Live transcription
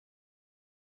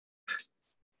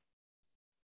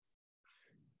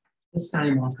This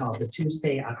time I'll call the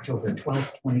Tuesday, October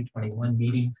 12th, 2021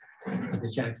 meeting of the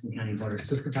Jackson County Board of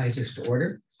Supervisors to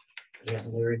order. We have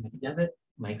Larry McDevitt,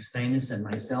 Mike Steinis, and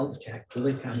myself, Jack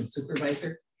Cooley, County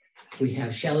Supervisor. We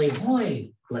have Shelley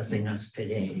Hoy blessing us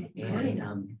today,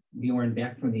 and Bjorn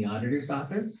Beck from the Auditor's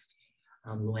Office.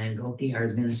 Luann Goki, our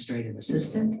Administrative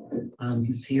Assistant,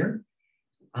 is here.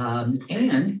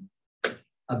 And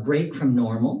a break from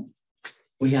normal.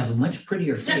 We have a much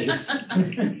prettier face.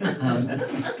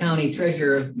 County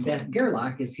Treasurer Beth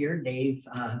Gerlach is here. Dave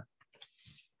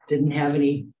didn't have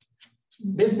any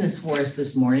business for us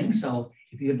this morning, so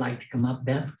if you'd like to come up,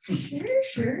 Beth.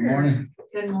 Sure. Good morning.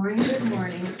 Good morning. Good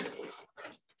morning.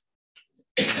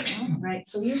 All right,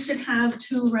 so you should have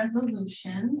two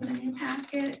resolutions in your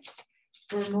packet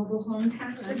for mobile home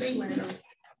tax abatement.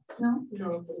 No?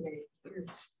 No,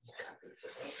 here's copies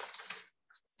of those.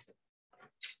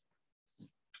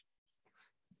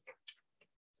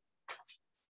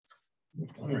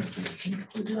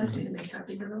 Would you like me to make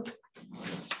copies of those?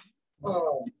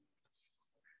 Oh.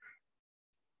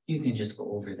 You can just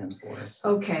go over them for us.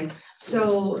 Okay,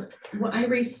 so I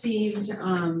received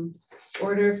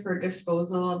order for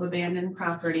disposal of abandoned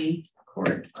property,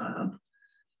 court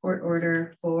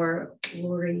order for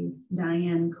Lori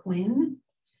Diane Quinn,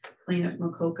 plaintiff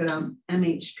Makokata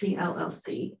MHP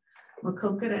LLC.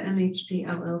 Makokata MHP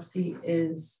LLC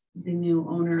is the new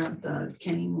owner of the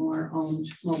Kenny Moore owned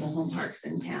mobile home parks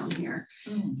in town here.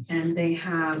 And they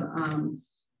have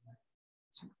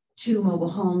two mobile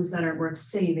homes that are worth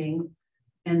saving,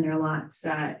 and they're lots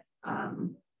that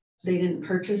they didn't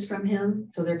purchase from him,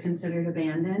 so they're considered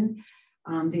abandoned.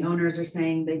 The owners are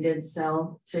saying they did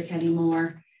sell to Kenny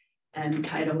Moore and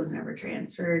title was never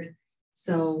transferred.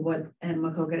 So what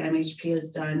Makokata MHP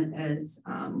has done is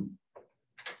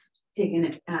taken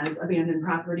it as abandoned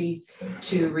property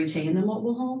to retain the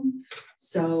mobile home.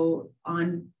 So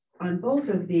on both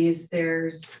of these,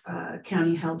 there's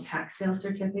county held tax sale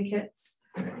certificates.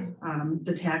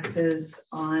 The taxes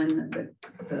on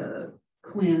the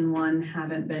Quinn one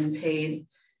haven't been paid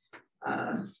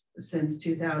since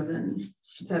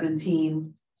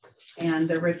 2017, and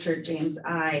the Richard James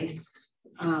I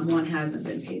one hasn't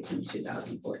been paid since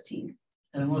 2014.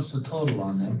 And what's the total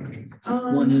on them?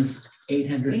 One is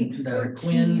 800. The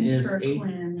Quinn is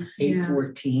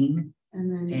 814,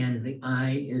 and the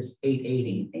I is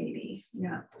 880.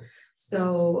 Yeah.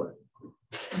 So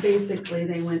basically,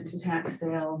 they went to tax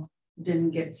sale,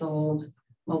 didn't get sold.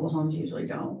 Mobile homes usually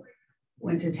don't.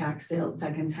 Went to tax sale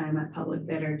second time at public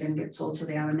bidder, didn't get sold, so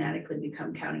they automatically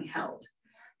become county held.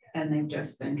 And they've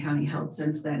just been county held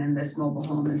since then. And this mobile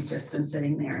home has just been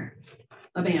sitting there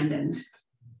abandoned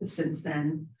since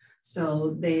then.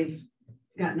 So they've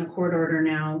gotten a court order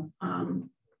now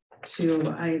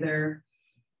to either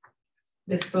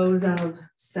dispose of,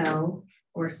 sell,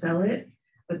 or sell it,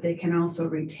 but they can also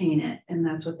retain it. And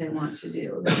that's what they want to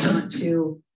do. They want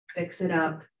to fix it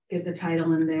up, get the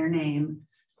title in their name,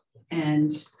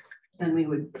 and then we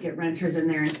would get renters in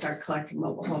there and start collecting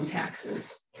mobile home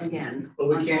taxes again. But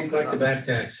we can't collect the back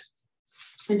tax.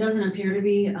 It doesn't appear to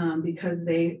be because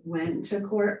they went to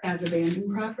court as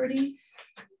abandoned property.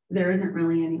 There isn't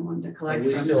really anyone to collect.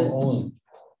 We still own them.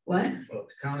 What? Well,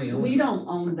 the county owns We don't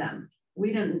own them.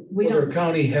 We don't. They're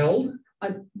county held?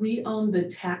 We own the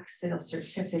tax sale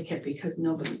certificate because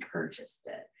nobody purchased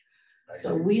it.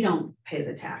 So we don't pay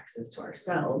the taxes to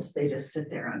ourselves. They just sit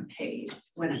there unpaid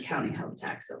when a county held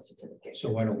tax sale certificate.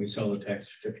 So why don't we sell the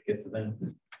tax certificate to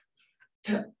them?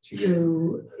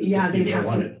 Yeah, they'd have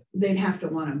to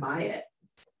want to buy it.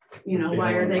 You know,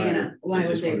 why would they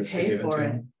pay for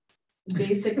it?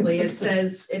 Basically, it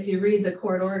says, if you read the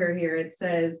court order here, it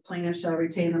says plaintiff shall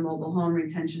retain the mobile home,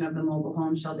 retention of the mobile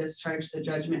home shall discharge the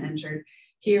judgment entered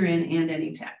herein and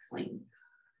any tax lien.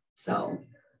 So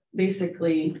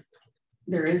basically,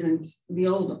 there isn't, the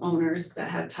old owners that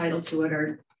have title to it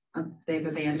are they've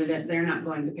abandoned it. They're not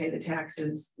going to pay the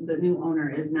taxes. The new owner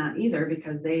is not either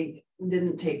because they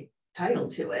didn't take title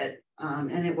to it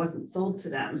and it wasn't sold to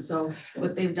them. So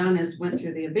what they've done is went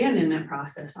through the abandonment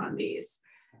process on these,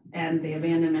 and the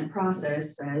abandonment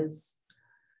process says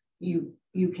you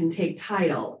can take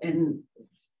title, and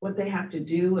what they have to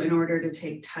do in order to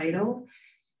take title,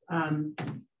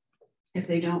 if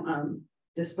they don't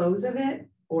dispose of it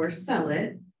or sell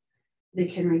it, they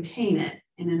can retain it.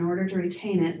 And in order to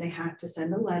retain it, they have to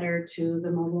send a letter to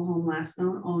the mobile home last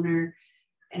known owner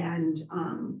and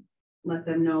let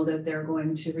them know that they're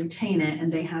going to retain it.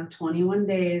 And they have 21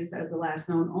 days as the last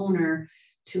known owner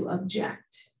to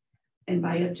object. And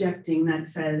by objecting, that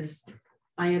says,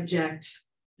 I object,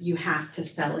 you have to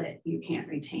sell it, you can't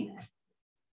retain it.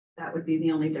 That would be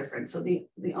the only difference. So the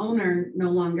owner no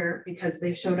longer, because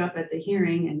they showed up at the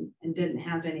hearing and didn't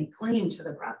have any claim to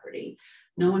the property,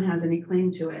 no one has any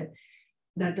claim to it.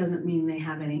 That doesn't mean they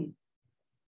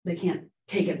can't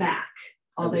take it back.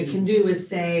 All they can do is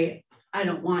say, I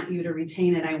don't want you to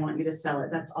retain it. I want you to sell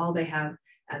it. That's all they have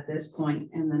at this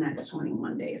point in the next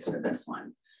 21 days for this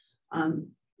one.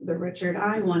 The Richard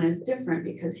I one is different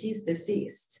because he's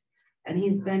deceased and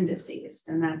he's been deceased.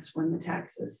 And that's when the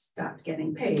taxes stopped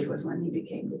getting paid, was when he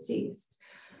became deceased.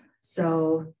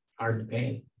 So Hard to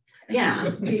pay. yeah,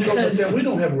 So, because but we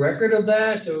don't have record of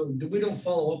that, or we don't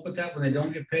follow up with that when they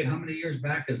don't get paid? How many years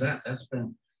back is that? That's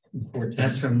been.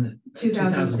 That's from the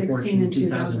 2016 and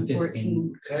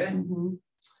 2014. Okay, Mhm.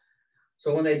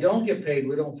 so when they don't get paid,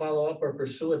 we don't follow up or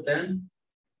pursue it then?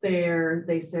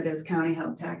 They sit as county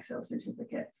held tax sale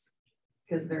certificates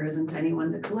because there isn't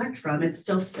anyone to collect from. It's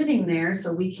still sitting there,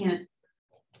 so we can't,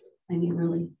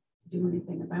 really do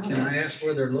anything about Can it. I ask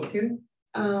where they're located?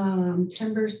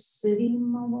 Timber City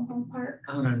Mobile Home Park.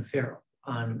 Out on Farrell,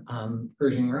 on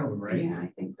Pershing Road, right? Yeah, I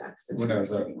think that's the What Timber are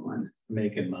the- City one.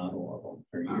 Make and model of them.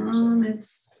 Or years.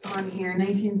 It's on here,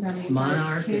 1975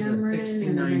 Monarch is a Cameron and a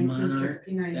 69 Monarch.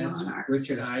 1969 That's Monarch.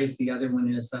 Richard I's. The other one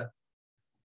is a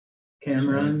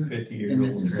Cameron, 50 years and old.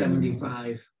 it's a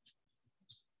 75.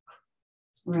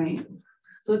 Right.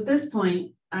 So at this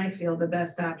point, I feel the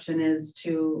best option is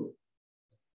to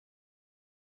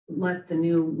let the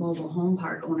new mobile home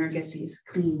park owner get these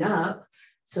cleaned up.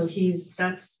 So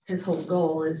that's his whole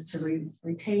goal, is to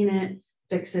retain it,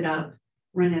 fix it up,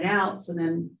 rent it out. So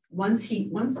then once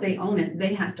they own it,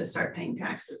 they have to start paying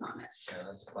taxes on it. Yeah,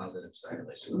 that's the positive side of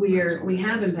it. We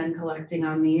haven't been collecting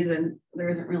on these, and there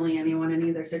isn't really anyone in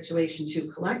either situation to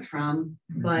collect from.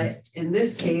 But in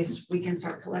this case, we can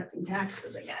start collecting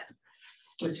taxes again,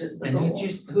 which is the And goal.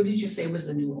 who did you say was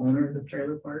the new owner of the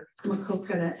trailer park?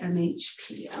 Macokota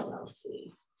MHP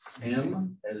LLC.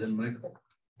 M as in Michael,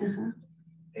 Uh-huh.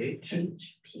 H.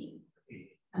 HP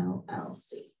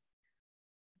LLC.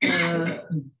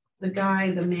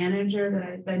 The manager that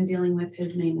I've been dealing with,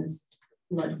 his name is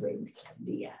Ludwig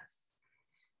Diaz.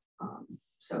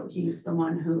 So he's the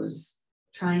one who's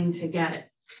trying to get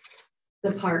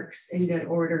the parks in good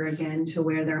order again, to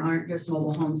where there aren't just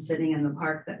mobile homes sitting in the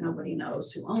park that nobody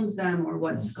knows who owns them or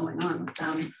what's going on with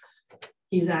them.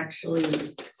 He's actually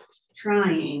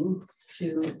trying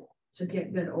to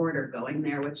get good order going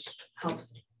there, which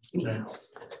helps me out.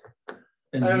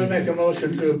 I would make a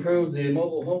motion to approve the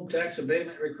mobile home tax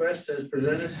abatement request as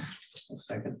presented.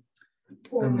 Second.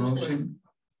 A motion.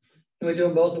 Can we do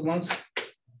them both at once?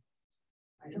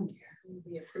 I don't care. We'll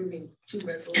be approving 2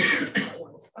 resolutions at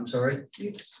once. I'm sorry.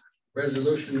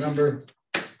 Resolution number,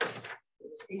 It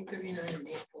was 839 and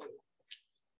 840.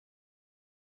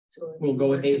 So We'll go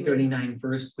with 839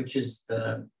 first, which is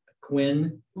the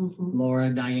Quinn, Mhm. Laura,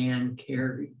 Diane,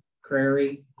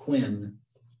 Crary, Quinn.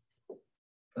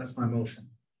 that's my motion.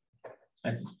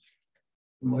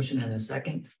 Motion and a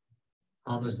second.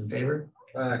 All those in favor?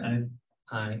 Aye.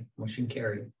 Aye. Motion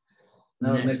carried. Now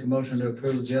I'll Next. make a motion to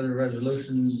approve the other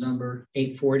resolution number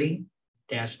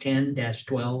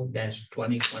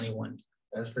 840-10-12-2021.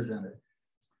 as presented.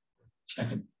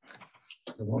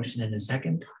 The motion and a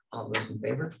second. All those in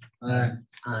favor? Aye.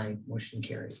 Aye. Motion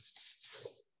carried.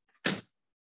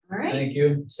 All right. Thank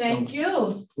you. Thank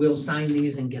you. We'll sign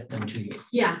these and get them to you.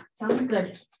 Yeah, sounds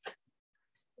good.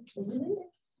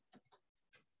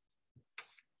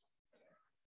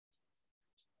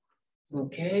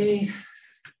 Okay,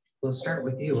 we'll start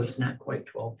with you. It's not quite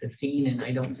 12:15, and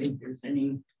I don't think there's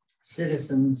any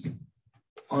citizens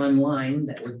online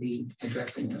that would be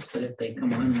addressing this, but if they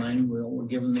come online, we'll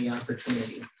give them the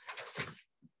opportunity.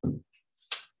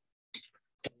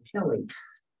 Kelly.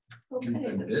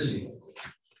 Okay, Busy.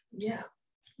 yeah,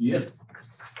 Yeah.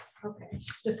 okay.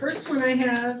 The first one I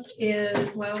have is,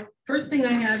 first thing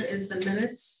I have is the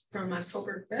minutes from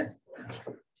October 5th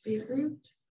to be approved.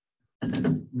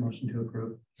 Motion to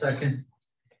approve. Second.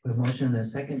 A motion and a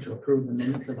second to approve the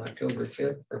minutes of October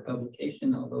 5th for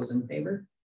publication. All those in favor?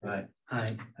 Aye.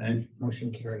 Aye. Aye.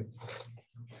 Motion carried.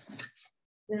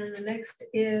 Then the next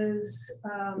is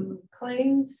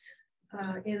claims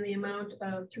in the amount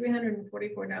of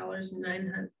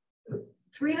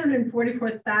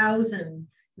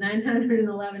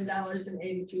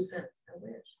 $344,911.82. I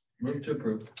wish. Move to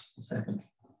approve. Second.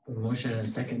 A motion and a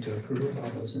second to approve. All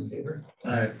those in favor?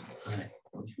 Aye. Aye.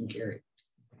 Motion carried.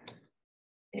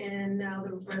 And now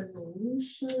the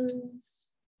resolutions.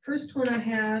 First one I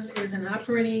have is an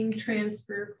operating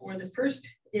transfer for the first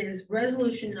is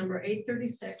resolution number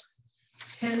 836,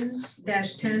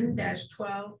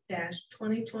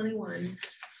 10-10-12-2021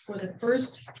 for the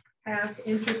first half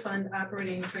interfund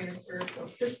operating transfer for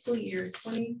fiscal year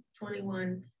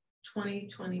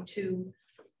 2021-2022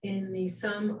 in the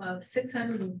sum of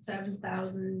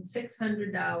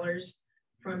 $607,600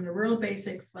 from the Rural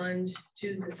Basic Fund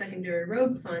to the Secondary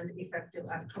Road Fund effective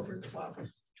October 12th,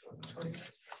 2020.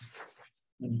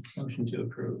 Motion to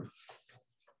approve.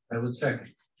 I would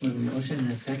second. We have a motion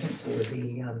and a second for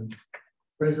the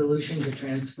resolution to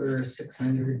transfer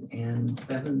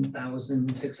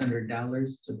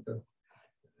 $607,600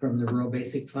 from the Rural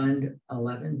Basic Fund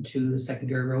 11 to the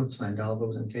Secondary Roads Fund. All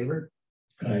those in favor?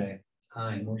 Aye.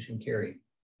 Aye, motion carried.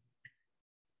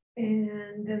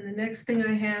 And then the next thing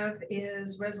I have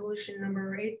is resolution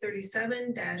number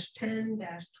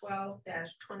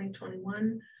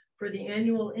 837-10-12-2021 for the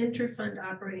annual interfund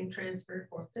operating transfer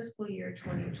for fiscal year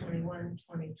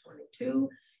 2021-2022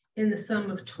 in the sum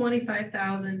of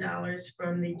 $25,000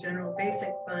 from the General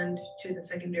Basic Fund to the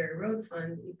Secondary Road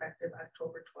Fund effective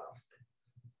October 12th.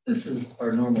 This is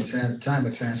our normal time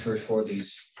of transfers for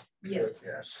these. Yes.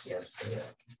 Yes.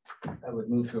 I would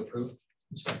move to approve.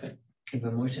 Second. We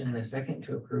have a motion and a second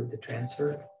to approve the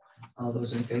transfer. All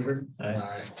those in favor?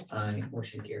 Aye. Aye,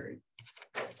 motion carried.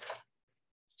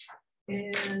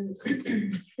 And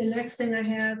the next thing I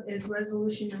have is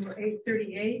resolution number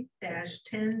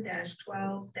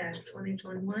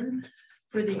 838-10-12-2021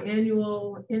 for the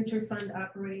annual interfund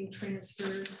operating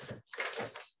transfer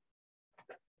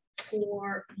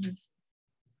for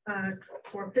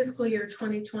fiscal year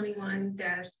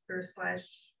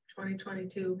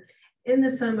 2021-/2022 in the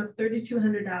sum of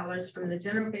 $3,200 from the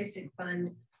General Basic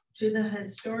Fund to the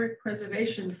Historic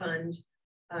Preservation Fund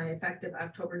effective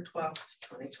October 12th,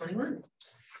 2021.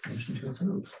 Motion to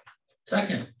approve.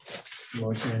 Second.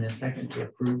 Motion and a second to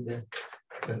approve the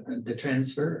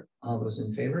transfer. All those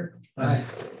in favor? Aye.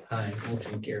 Aye,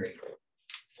 motion carried.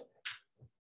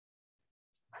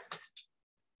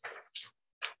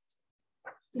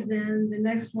 Then the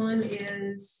next one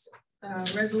is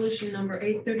resolution number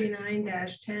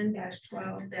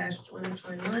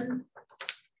 839-10-12-2021.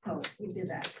 Oh, we did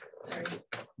that. Sorry.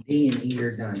 D and E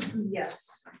are done.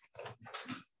 Yes.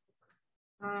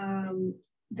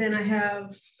 Then I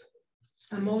have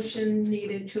a motion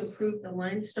needed to approve the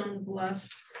Limestone Bluff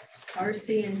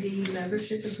RC&D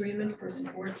membership agreement for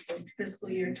support for fiscal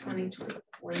year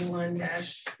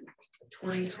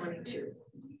 2021-2022.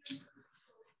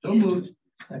 So moved.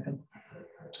 Second.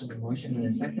 A motion and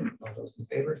a second. All those in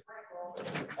favor?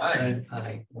 Aye.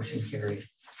 Aye, motion carried.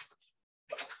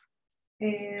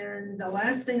 And the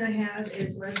last thing I have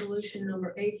is resolution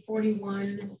number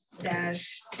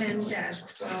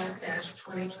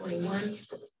 841-10-12-2021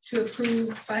 to approve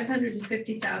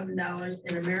 $550,000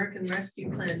 in American Rescue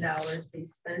Plan dollars be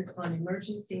spent on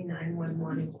emergency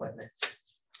 911 equipment.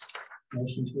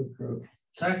 Motion to approve.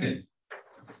 Second.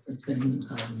 It's been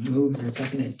moved and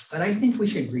seconded, but I think we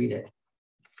should read it.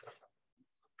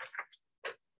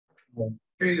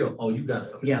 Here you go. Oh, you got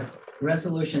it. Yeah,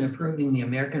 resolution approving the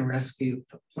American Rescue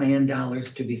Plan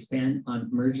dollars to be spent on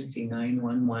emergency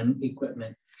 911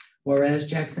 equipment. Whereas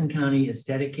Jackson County is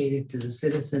dedicated to the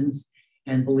citizens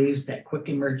and believes that quick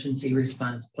emergency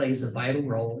response plays a vital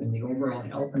role in the overall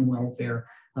health and welfare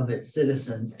of its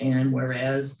citizens. And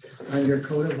whereas under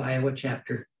Code of Iowa,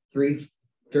 Chapter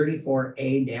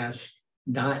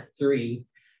 334A-.3,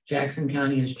 Jackson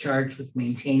County is charged with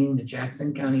maintaining the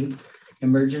Jackson County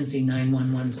Emergency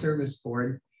 911 Service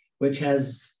Board, which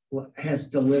has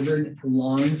delivered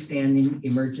long-standing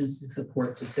emergency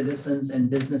support to citizens and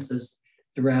businesses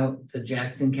throughout the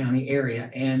Jackson County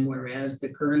area. And whereas the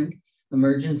current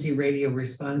emergency radio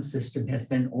response system has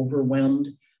been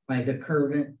overwhelmed by the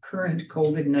current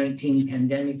COVID-19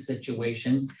 pandemic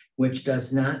situation, which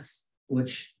doesn't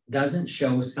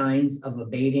show signs of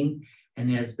abating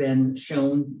and has been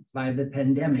shown by the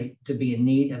pandemic to be in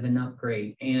need of an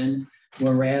upgrade. And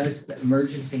whereas the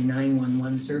Emergency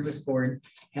 911 Service Board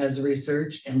has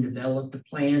researched and developed a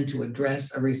plan to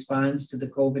address a response to the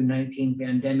COVID-19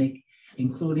 pandemic,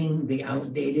 including the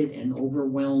outdated and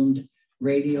overwhelmed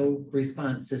radio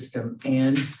response system.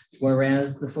 And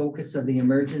whereas the focus of the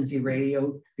emergency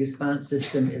radio response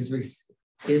system is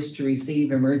to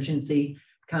receive emergency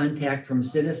contact from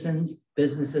citizens,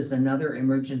 businesses, and other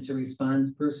emergency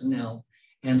response personnel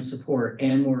and support.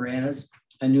 And whereas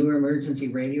a new emergency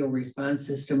radio response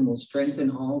system will strengthen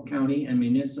all county and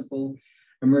municipal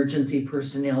emergency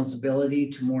personnel's ability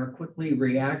to more quickly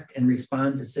react and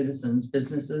respond to citizens,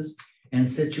 businesses, and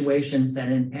situations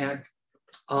that impact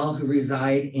all who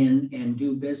reside in and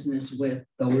do business with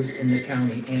those in the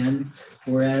county. And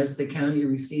whereas the county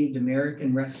received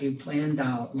American Rescue Plan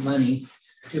money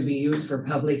to be used for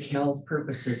public health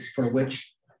purposes, for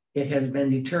which it has been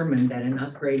determined that an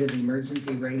upgrade of the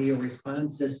emergency radio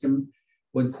response system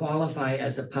would qualify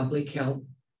as a public health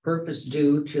purpose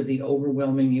due to the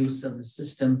overwhelming use of the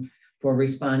system for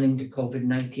responding to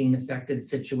COVID-19 affected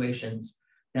situations.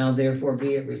 Now therefore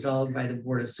be it resolved by the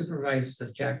Board of Supervisors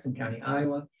of Jackson County,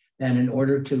 Iowa, that in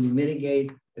order to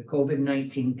mitigate the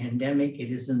COVID-19 pandemic,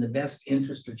 it is in the best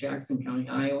interest of Jackson County,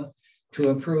 Iowa, to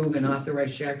approve and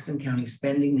authorize Jackson County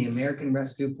spending the American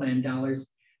Rescue Plan dollars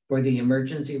for the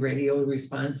emergency radio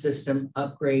response system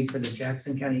upgrade for the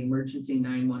Jackson County Emergency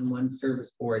 911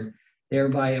 Service Board,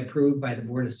 thereby approved by the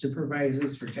Board of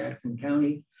Supervisors for Jackson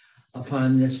County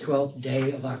upon this 12th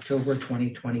day of October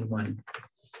 2021.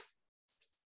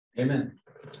 Amen.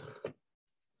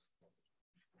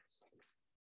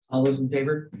 All those in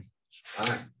favor?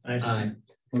 Aye. Aye.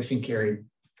 Motion carried.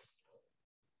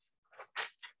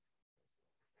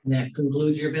 And that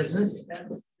concludes your business.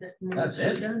 That's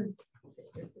it. Done.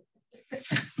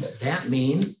 That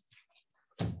means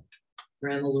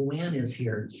Grandma Luann is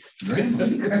here. Grandma.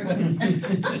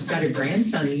 She's got a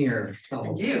grandson here. So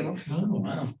I do. Oh,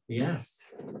 wow. yes,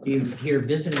 he's here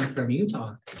visiting from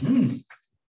Utah. Hmm.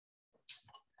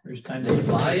 First time. They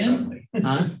fly in?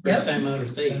 Huh? First time out of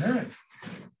state.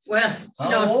 Well, How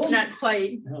no, old? not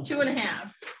quite. No.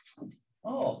 2.5.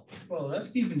 Oh, well, that's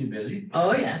keeping you busy.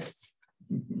 Oh, yes.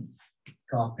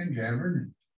 Talking,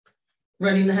 jabbering,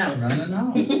 Running the house. running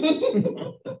out.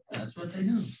 That's what they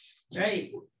do. That's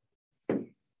right.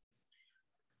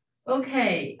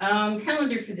 Okay,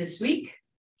 calendar for this week.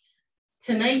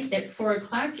 Tonight at 4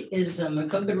 o'clock is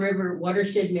Macoka River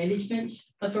Watershed Management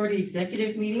Authority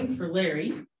Executive Meeting for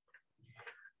Larry.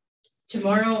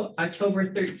 Tomorrow, October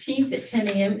 13th at 10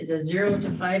 a.m. is a 0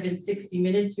 to 5 and 60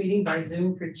 minutes meeting by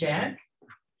Zoom for Jack.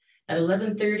 At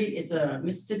 11:30 is a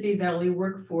Mississippi Valley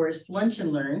Workforce Lunch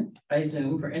and Learn by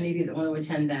Zoom for any of you that want to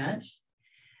attend that.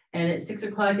 And at 6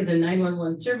 o'clock is a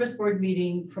 911 Service Board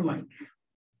meeting for Mike.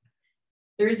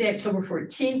 Thursday, October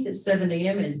 14th at 7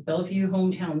 a.m. is Bellevue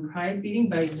Hometown Pride meeting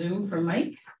by Zoom for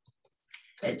Mike.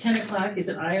 At 10 o'clock is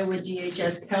an Iowa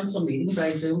DHS Council meeting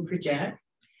by Zoom for Jack.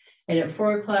 And at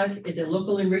 4 o'clock is a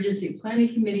local emergency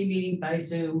planning committee meeting by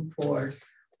Zoom for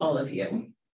all of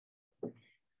you.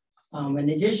 In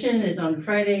addition, is on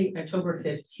Friday, October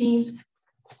 15th,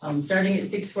 starting at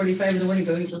 6:45 in the morning,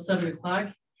 going until 7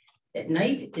 o'clock at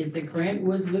night is the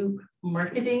Grantwood Loop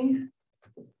marketing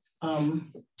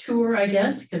tour, I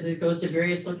guess, because it goes to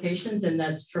various locations, and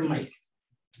that's for Mike.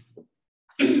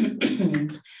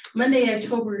 Monday,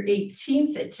 October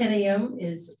 18th at 10 a.m.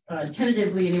 is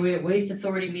tentatively anyway a Waste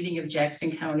Authority meeting of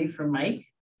Jackson County for Mike.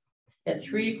 At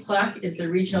 3 o'clock is the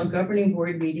Regional Governing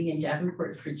Board meeting in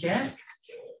Davenport for Jack.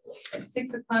 At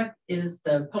 6 o'clock is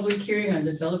the public hearing on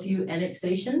the Bellevue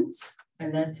annexations,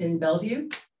 and that's in Bellevue.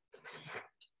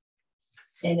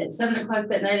 And at 7 o'clock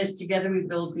that night is Together We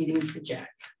Build meeting for Jack.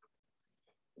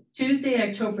 Tuesday,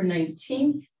 October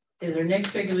 19th is our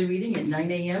next regular meeting at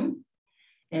 9 a.m.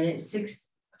 And at 6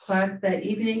 o'clock that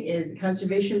evening is the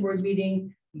Conservation Board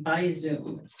meeting by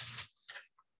Zoom.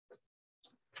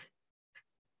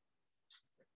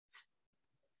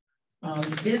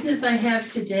 Business I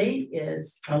have today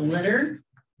is a letter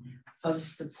of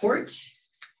support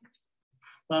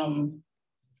to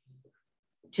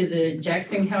the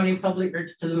Jackson County Public, or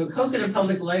to the Macoka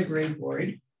Public Library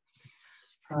Board.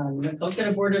 The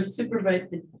Macoka Board of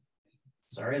Supervisors,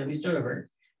 sorry, let me start over.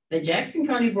 The Jackson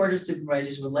County Board of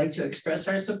Supervisors would like to express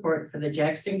our support for the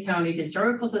Jackson County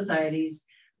Historical Society's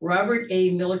Robert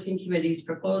A. Milliken Committee's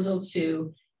proposal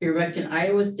to erect an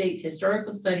Iowa State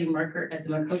Historical Society marker at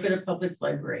the Macoka Public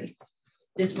Library.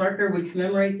 This marker would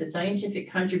commemorate the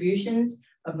scientific contributions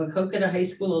of Macoka High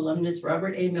School alumnus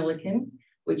Robert A. Milliken,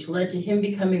 which led to him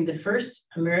becoming the first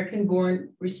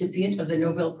American-born recipient of the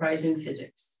Nobel Prize in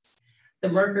Physics. The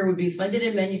marker would be funded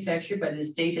and manufactured by the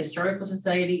State Historical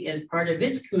Society as part of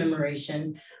its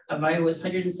commemoration of Iowa's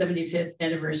 175th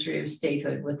anniversary of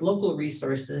statehood, with local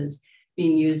resources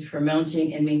being used for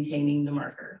mounting and maintaining the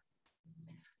marker.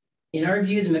 In our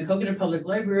view, the Macoka Public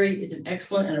Library is an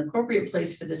excellent and appropriate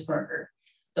place for this marker.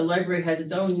 The library has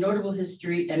its own notable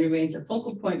history and remains a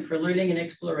focal point for learning and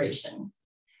exploration.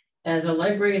 As a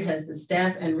library, it has the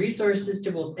staff and resources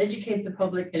to both educate the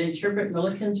public and interpret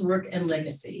Milliken's work and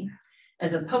legacy.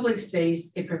 As a public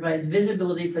space, it provides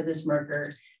visibility for this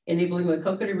marker, enabling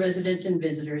Macoka residents and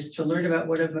visitors to learn about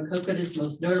one of Macoka's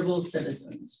most notable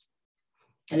citizens.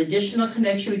 An additional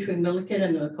connection between Milliken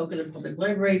and the Macoka Public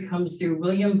Library comes through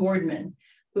William Boardman,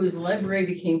 whose library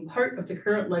became part of the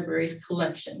current library's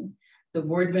collection, the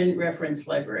Boardman Reference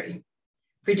Library.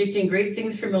 Predicting great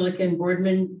things for Milliken,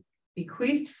 Boardman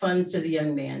bequeathed funds to the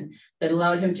young man that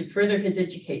allowed him to further his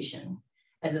education.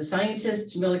 As a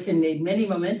scientist, Millikan made many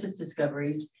momentous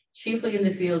discoveries, chiefly in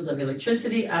the fields of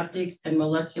electricity, optics, and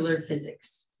molecular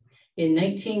physics. In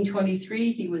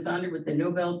 1923, he was honored with the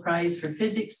Nobel Prize for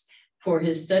Physics for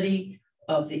his study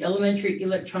of the elementary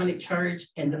electronic charge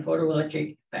and the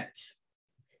photoelectric effect.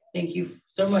 Thank you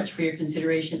so much for your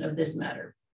consideration of this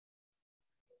matter.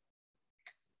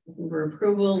 For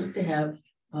approval to have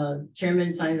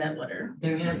chairman sign that letter.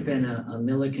 There has been a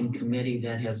Millikan committee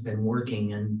that has been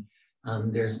working, and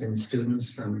there's been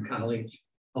students from college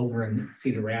over in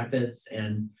Cedar Rapids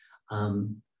and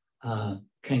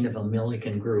kind of a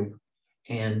Millikan group.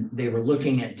 And they were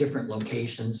looking at different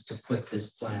locations to put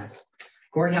this plaque.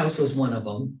 Courthouse was one of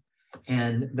them.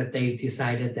 But they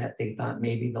decided that they thought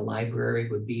maybe the library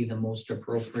would be the most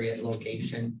appropriate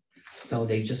location. So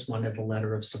they just wanted a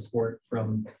letter of support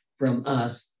from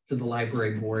us to the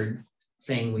library board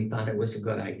saying we thought it was a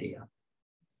good idea.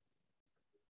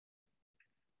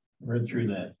 Read through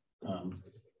that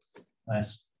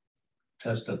last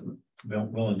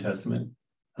will and testament.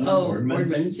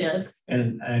 Ordinance, yes.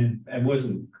 And I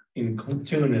wasn't in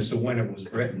tune as to when it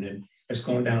was written. It's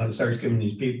going down and starts giving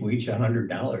these people each $100.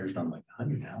 And I'm like,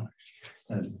 $100.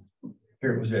 And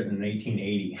here it was written in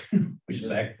 1880, which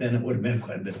back then it would have been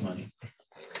quite a bit of money.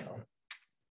 So,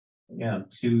 yeah,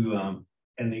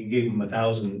 and they gave him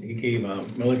 $1,000. He gave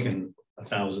Millikan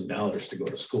 $1,000 to go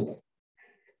to school,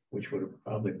 which would have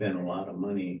probably been a lot of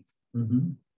money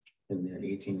in the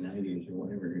 1890s or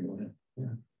whatever he went.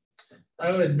 Yeah.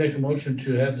 I would make a motion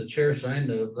to have the chair sign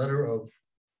the letter of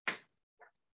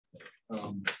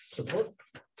support.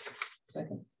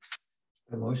 Second.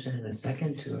 A motion and a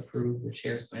second to approve the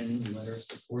chair signing the letter of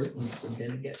support and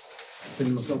submitting it to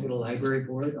the Macocota Library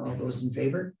Board. All those in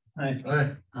favor? Aye.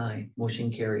 Aye. Aye.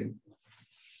 Motion carried.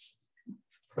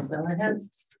 That's all I have.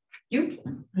 You?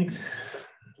 Thanks.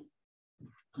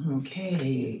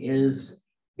 Okay,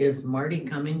 is Marty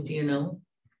coming? Do you know?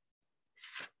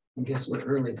 I guess we're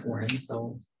early for him,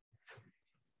 so.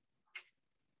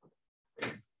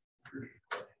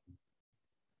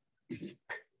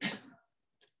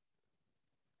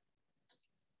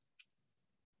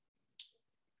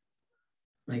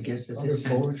 I guess at this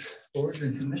time. Boards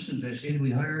and commissions, I see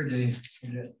we hired a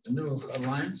new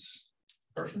alliance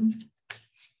person.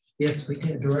 Yes, we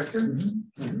did. Director.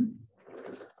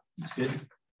 That's good.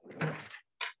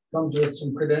 Comes with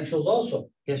some credentials also.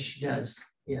 Yes, she does.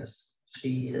 Yes,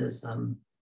 she is going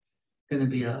to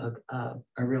be a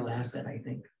real asset, I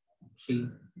think. She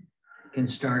can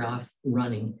start off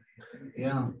running.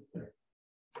 Yeah.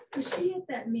 Was she at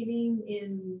that meeting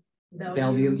in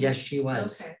Bellevue, yes, she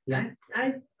was. Okay. Yeah,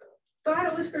 I thought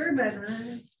it was her, but I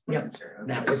wasn't sure.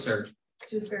 Okay. that was her.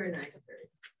 She was very nice.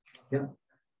 Yeah.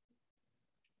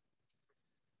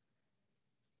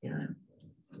 Yeah,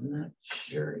 I'm not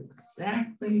sure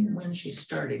exactly when she's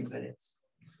starting, but it's.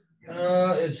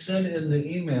 It said in the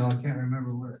email, I can't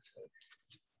remember what it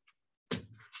said.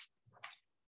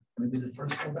 Maybe the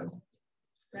first one.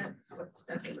 That's what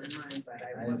stuck in my mind, but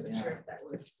I wasn't sure if that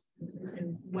was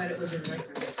and what it was in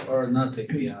reference to. Or not the,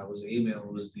 yeah, it was the email,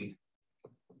 it was the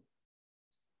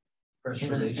press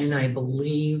release. And I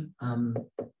believe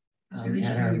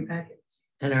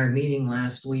at our meeting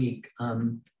last week,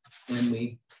 when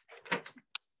we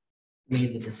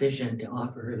made the decision to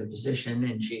offer her the position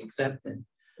and she accepted,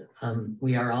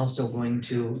 we are also going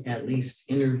to at least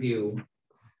interview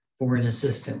for an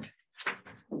assistant.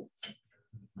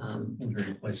 To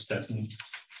replace Stephanie.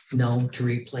 No, to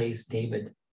replace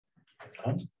David.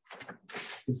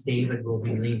 Because David will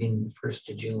be leaving the 1st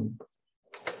of June.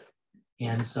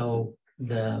 And so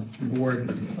the board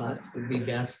thought it would be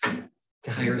best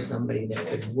to hire somebody that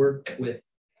could work with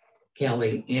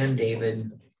Kelly and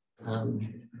David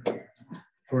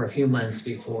for a few months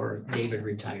before David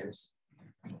retires.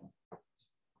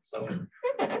 So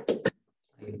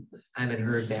I haven't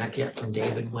heard back yet from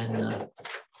David when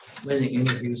the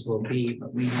interviews will be,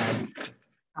 but we had a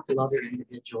couple other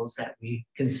individuals that we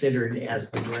considered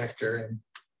as the director,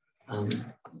 and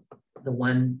the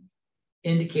one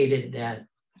indicated that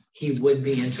he would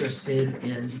be interested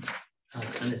in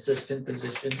an assistant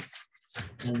position,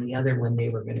 and the other one they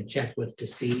were going to check with to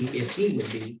see if he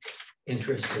would be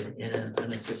interested in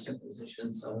an assistant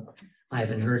position. So I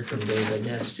haven't heard from David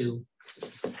as to.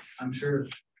 I'm sure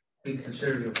he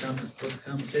considered what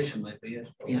compensation might be.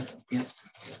 Yeah.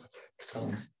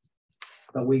 So,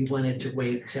 but we wanted to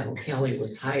wait till Kelly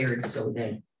was hired so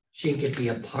that she could be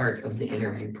a part of the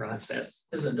interview process.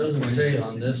 Because it doesn't say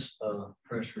on this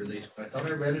press release, but I thought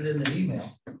I read it in the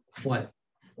email. What?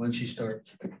 When she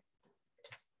starts.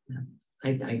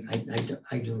 I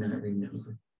do not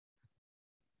remember.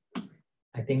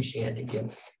 I think she had to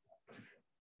give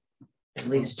at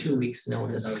least 2 weeks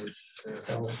notice.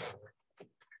 So,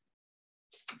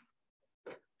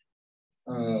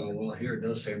 Well, here it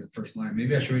does say the first line.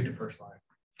 Maybe I should read the first line.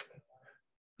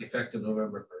 Effective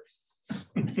November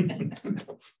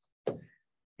 1st.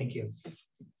 thank you.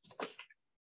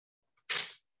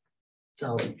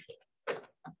 So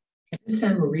let's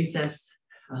have a recess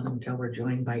until we're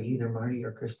joined by either Marty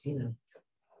or Christina.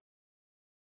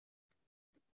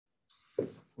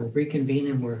 We'll reconvene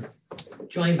and we're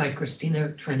joined by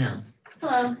Christina Trenell.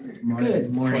 Hello.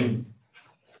 Good morning.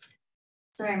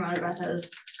 Sorry, I'm out of breath. I was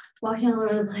walking all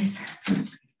over the place.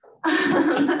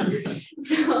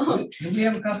 So Do we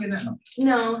have a copy of that?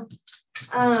 No.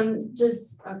 no,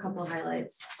 just a couple of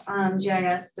highlights.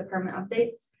 GIS department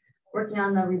updates, working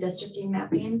on the redistricting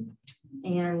mapping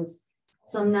and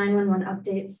some 911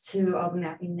 updates to all the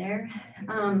mapping there.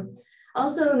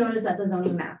 Also noticed that the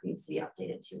zoning map needs to be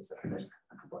updated too. So there's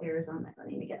a couple errors on that that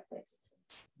need to get fixed.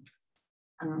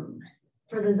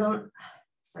 For the zone,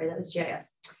 sorry, that was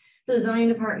GIS. For the zoning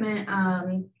department,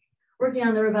 working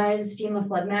on the revised FEMA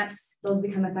flood maps. Those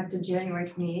become effective January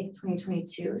 28th,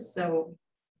 2022. So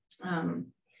I'm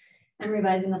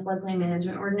revising the floodplain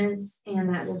management ordinance,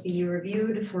 and that will be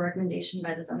reviewed for recommendation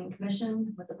by the zoning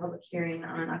commission with a public hearing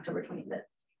on October 25th,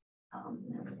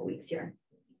 in a couple weeks here.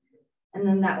 And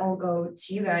then that will go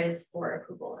to you guys for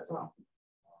approval as well.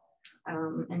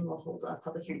 And we'll hold a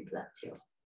public hearing for that too.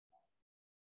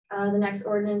 The next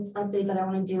ordinance update that I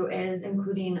want to do is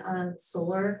including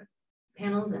solar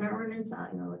panels in our ordinance.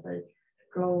 You know, with the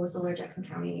Grow Solar Jackson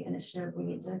County initiative, we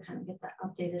need to kind of get that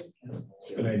updated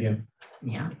too. Good idea.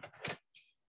 Yeah.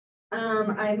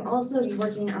 I'm also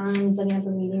working on setting up a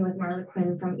meeting with Marla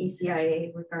Quinn from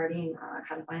ECIA regarding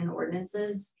codifying the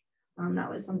ordinances. That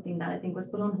was something that I think was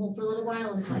put on hold for a little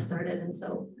while until I started, and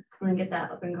so I'm gonna get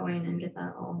that up and going and get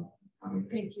that all.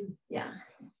 Thank you. Yeah.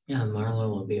 Yeah,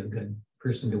 Marlo will be a good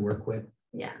person to work with.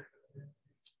 Yeah.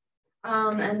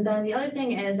 And then the other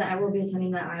thing is that I will be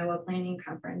attending the Iowa Planning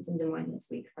Conference in Des Moines this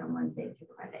week from Wednesday through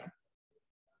Friday.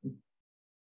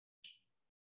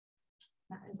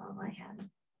 That is all I had.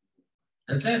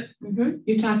 That's it.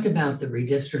 You talked about the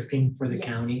redistricting for the Yes.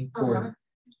 county. For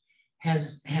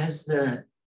has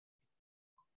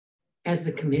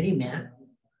the committee met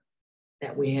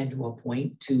that we had to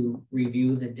appoint to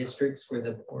review the districts for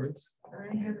the boards?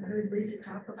 I haven't heard Lisa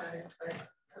talk about it, but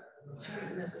she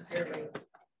didn't necessarily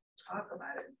talk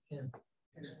about it. Yeah.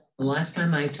 The last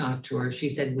time I talked to her, she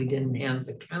said we didn't have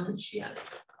the counts yet.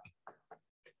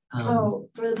 Oh,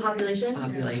 for the population?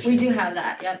 Population. We do have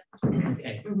that, yep.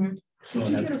 Okay. Did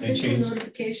you get They official changed-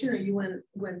 notification or you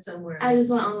went somewhere? I just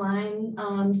went online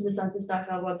to the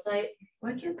census.gov website.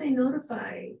 Why can't they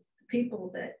notify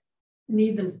people that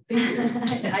need the figures?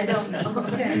 I don't know.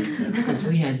 Okay. Because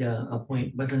we had to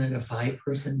appoint, wasn't it a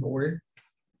 5-person board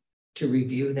to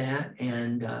review that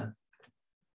and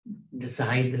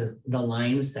decide the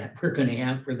lines that we're gonna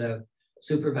have for the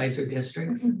supervisor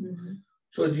districts?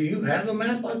 So do you have a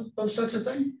map of such a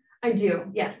thing? I do,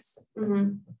 yes.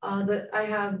 But I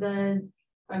have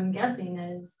I'm guessing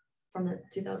is from the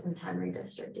 2010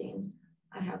 redistricting.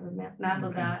 I have a map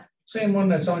of that. Same one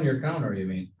that's on your counter, you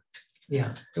mean?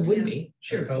 Yeah, it would be.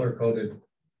 Sure. Color coded.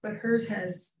 But hers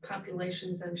has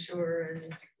populations, I'm sure,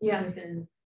 and Yeah, within.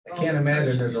 I can't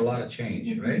imagine there's a lot of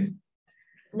change, right?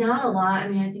 not a lot. I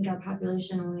mean, I think our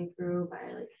population only grew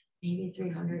by like maybe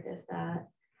 300, if that.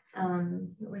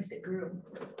 At least it grew.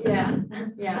 Yeah,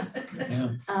 yeah. Yeah.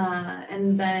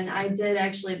 And then I did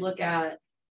actually look at,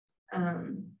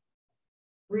 redrew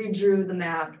the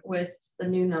map with the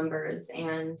new numbers,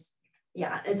 and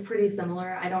yeah, it's pretty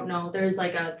similar. I don't know, there's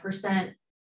like a %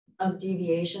 of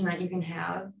deviation that you can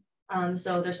have.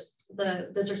 So the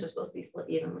districts are supposed to be split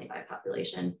evenly by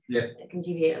population. Yeah. It can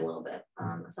deviate a little bit.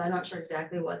 So I'm not sure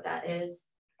exactly what that is.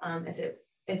 If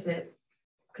it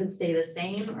could stay the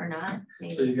same or not,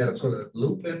 maybe. So you gotta put a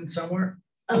loop in somewhere?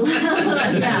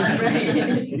 Yeah,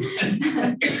 right.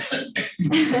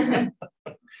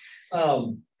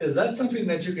 Is that something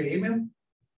that you can email?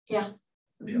 Yeah.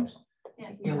 That'd be awesome.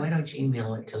 Yeah, why don't you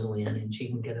email it to Luann and she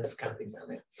can get us copies of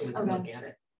it so we can Okay. look at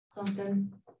it. Sounds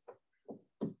good.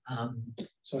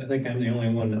 So I think I'm the only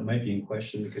one that might be in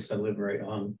question because I live right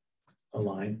on a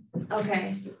line,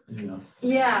 Okay. you know.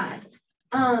 Yeah.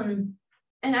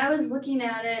 And I was looking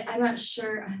at it. I'm not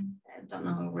sure. I don't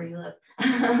know where you live,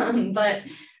 but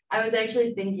I was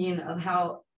actually thinking of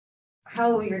how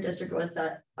your district was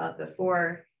set up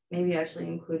before, maybe actually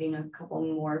including a couple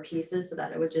more pieces so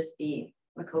that it would just be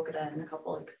Macokota and a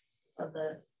couple of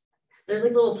there's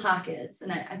like little pockets,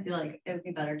 and I feel like it would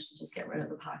be better to just get rid of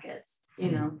the pockets,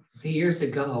 you know. See, years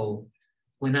ago,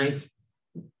 when I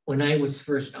was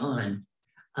first on,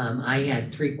 I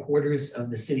had 3/4 of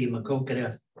the city of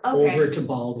Macokota Okay, over to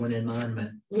Baldwin and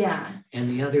Monmouth. yeah, And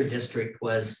the other district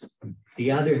was,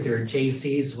 the other third,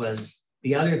 JC's was,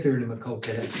 the other third of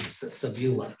Macokota,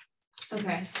 Sebula.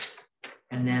 okay,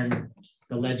 And then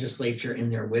the legislature in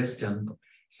their wisdom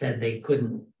said they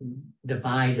couldn't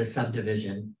divide a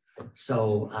subdivision.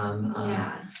 So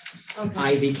yeah, I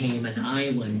okay, became an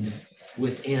island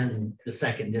within the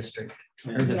second district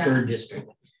or the Yeah. third district.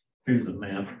 Here's a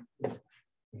map.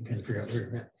 You can figure out where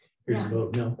you're at. Here's Yeah. the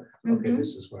vote. No, okay, Mhm.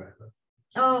 this is where I live.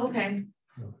 Oh, okay,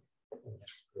 No.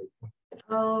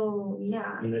 oh,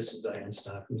 yeah, And this is Diane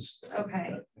Stockton's. okay,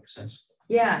 That makes sense.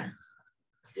 yeah.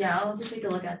 Yeah, I'll have to take a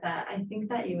look at that. I think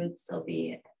that you would still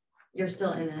be, you're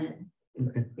still in it.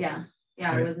 Okay. Yeah,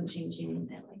 yeah, I Right. wasn't changing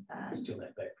it like that. Steal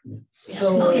that back from you. Yeah.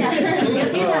 So, Oh, yeah.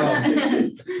 Yeah.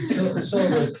 So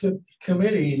the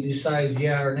committee decides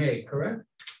yeah or nay, correct?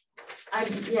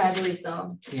 Yeah, I believe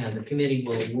so. Yeah, the committee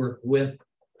will work with,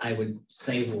 I would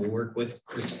say will work with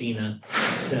Christina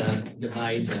to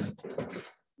divide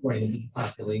according to the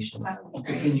population.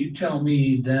 Okay, can you tell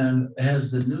me then, has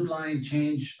the new line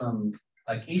changed from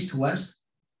like east to west?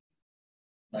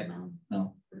 Like, No.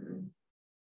 no, Mm-mm.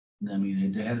 I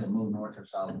mean, it hasn't moved north or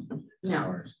south. as No.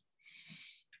 far as-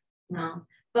 No,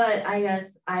 but I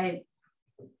guess I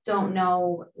don't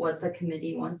know what the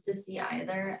committee wants to see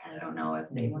either. I don't know if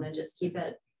they want to just keep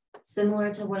it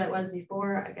similar to what it was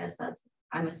before. I guess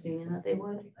I'm assuming that they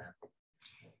would.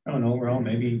 I don't know, overall,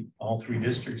 maybe all 3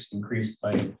 districts increased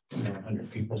by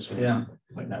 100 people, so. Yeah.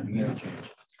 Might not be any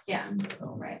change. Yeah,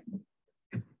 So, right.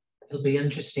 It'll be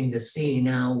interesting to see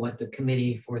now what the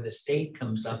committee for the state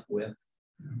comes up with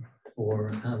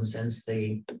for, since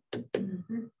Mhm.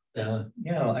 the,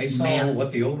 Yeah, I saw Man.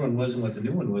 what the old one was and what the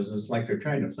new one was. It's like they're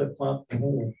trying to flip flop the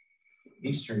whole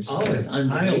eastern. Oh, it's side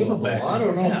of Iowa unbelievable. back. Well, I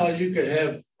don't know Yeah. how you could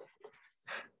have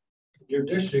your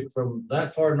district from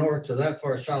that far north to that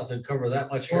far south and cover that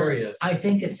much Well, area. I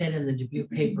think it said in the Dubuque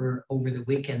paper over the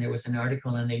weekend, there was an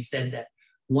article and they said that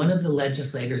one of the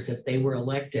legislators, if they were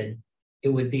elected, it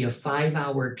would be a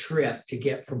 5-hour trip to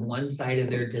get from one side of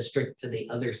their district to the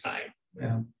other side.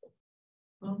 Yeah,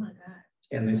 Oh, my God.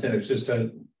 and they said it's just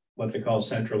what they call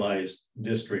centralized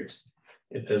districts.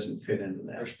 It doesn't fit into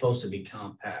They're that. supposed to be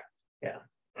compact.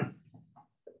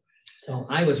 So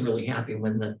I was really happy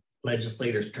when the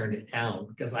legislators turned it down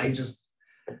because I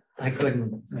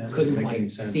couldn't Yeah, it couldn't doesn't make any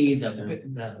quite sense. see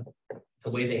Yeah. the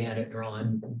way they had it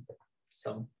drawn.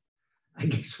 So I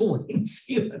guess we'll wait and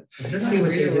see what. Didn't See I what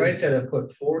read they it do. right that it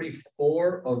put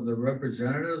 44 of the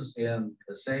representatives in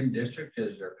the same district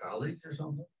as their colleagues or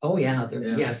something? Oh, yeah,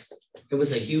 Yeah. yes, it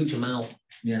was a huge amount.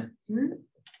 Yeah. Hmm.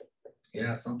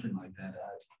 Yeah, something like that.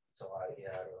 Yeah,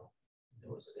 I don't know. It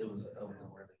was a really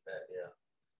bad,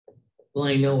 yeah. Well,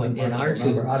 I know it did our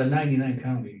two. Out of 99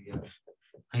 counties, yeah.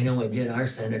 I know it did our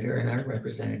senator and our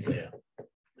representative. Yeah.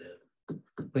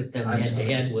 Put them I'm head to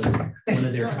sorry. head with one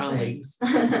of their That's right. colleagues.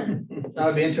 That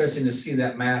would be interesting to see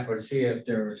that map or to see if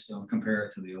there was, compare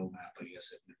it to the old map, I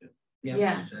guess. If we could Yep.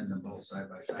 Yeah, send them both side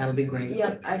by side. That'll be great.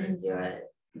 yep, I can do it.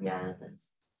 Yeah,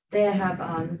 they have,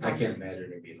 I some- can't imagine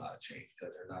there'd be a lot of change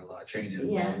because there's not a lot of changes in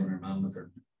Yeah. Baldwin or Monmouth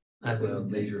or I will.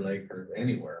 Major Lake or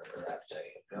anywhere for that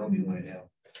sake. Bellevue might have.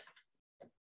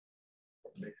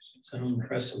 So I'm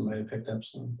impressed somebody might have picked up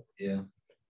some. Yeah.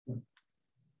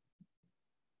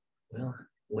 Well,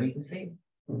 wait and see.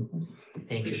 Mhm.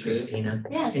 Thank you, Appreciate it. Christina.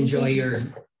 yeah. thank Enjoy you. your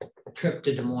trip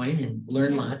to Des Moines and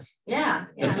learn lots. Yeah,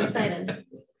 I'm excited.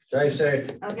 Drive safe.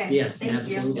 Okay. Yes, thank you.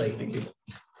 absolutely. Thank you.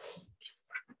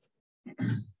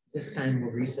 This time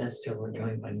we'll recess till we're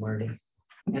joined by Marty.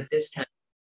 At this time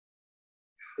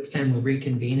we'll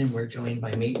reconvene and we're joined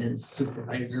by Maintenance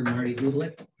Supervisor Marty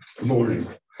Hudlick. Morning.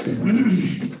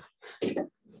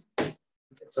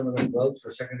 Some of those roads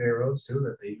for secondary roads too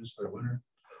that they use for the winter.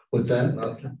 What's that?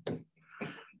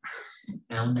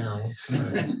 Now,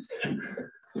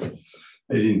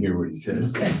 I didn't hear what he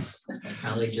said.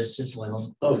 probably just as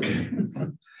well. Okay.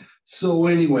 So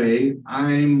anyway,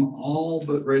 I'm all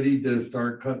but ready to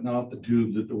start cutting off the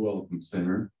tubes at the Welcome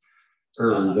Center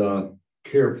or the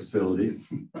care facility.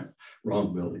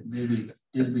 Wrong building.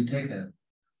 Did we take a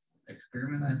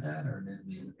experiment at that or did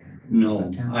we?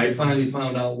 No, I finally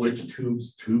found out which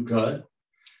tubes to cut.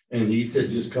 And he said,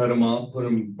 just cut them off, put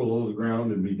them below the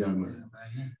ground and be done with it.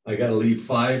 I gotta leave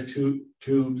 5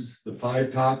 tubes, the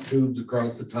 5 top tubes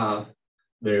across the top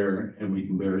there, and we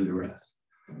can bury the rest.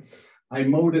 I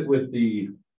mowed it with the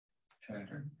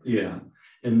Tractor. yeah,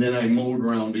 and then I mowed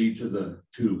around each of the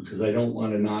tubes because I don't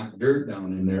want to knock dirt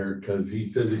down in there because he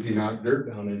says if you knock dirt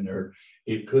down in there,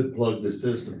 it could plug the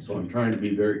system. So I'm trying to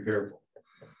be very careful.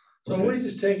 So we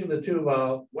just taking the tube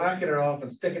out, whacking it off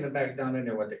and sticking it back down in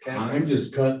there with the cap.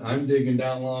 I'm digging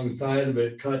down alongside of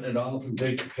it, cutting it off and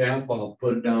take the cap off,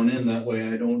 put it down in, that way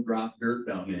I don't drop dirt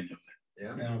down in it.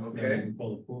 Yeah, Yeah, okay.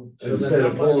 pull the pool. So then Instead how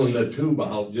of pulling much- the tube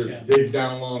out, just Yeah. dig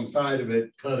down alongside of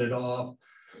it, cut it off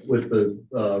with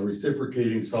the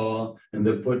reciprocating saw and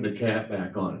then putting the cap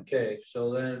back on it. Okay,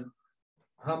 so then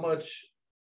how much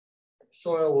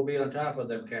soil will be on top of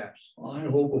them caps? I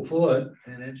hope a foot,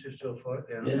 10 inches to a foot,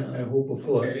 yeah. yeah, I hope a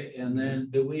foot. Okay, and then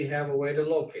do we have a way to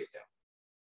locate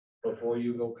them before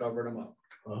you go cover them up?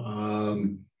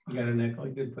 You got a nickel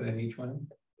you could put in each one?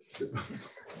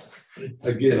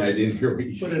 Again, I didn't hear what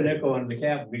you Put a said. nickel on the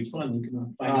cap of each one, you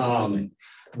can find out something.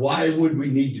 Why would we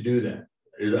need to do that?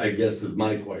 I guess is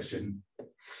my question.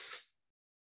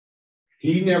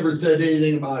 He never said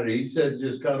anything about it. He said,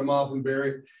 just cut them off and bury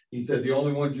it. He said, the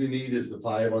only ones you need is the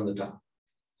 5 on the top.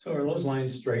 So are those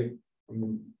lines straight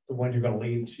from the one you're gonna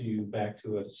lead to back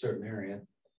to a certain area?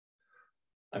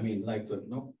 I mean, like the.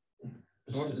 Nope.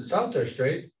 North and south are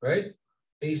straight, right?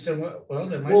 East and west, well,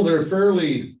 they might. Well, they're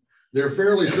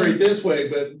fairly straight this way,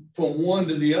 but from one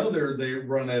to the other, they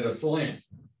run at a slant.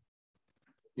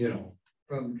 You know,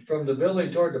 From the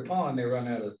building toward the pond, they run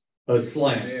out of, a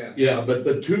slant. Yeah. Yeah, but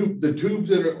the tubes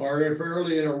that are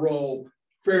fairly in a row,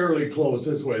 fairly close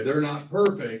this way. They're not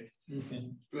perfect,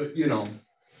 but you know.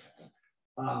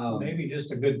 Maybe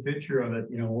just a good picture of it,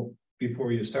 you know,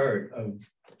 before you start, of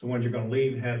the ones you're gonna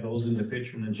leave, have those in the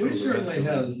picture and then show we the rest certainly of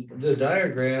have them. the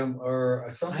diagram or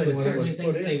I something would when it was certainly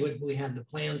put think they in. would, we had the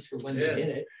plans for when Yeah. they did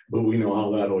it. But we know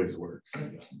how that always works.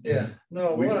 Yeah,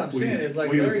 no, what I'm saying is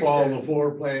like. We was Larry following said- the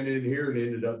floor plan in here and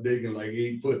ended up digging like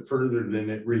 8 foot further than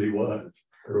it really was,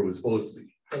 or it was supposed to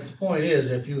be. But the point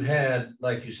is, if you had,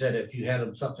 like you said, if you had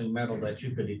them something metal that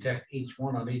you could detect each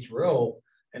one on each row,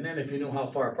 and then if you knew how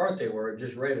far apart they were,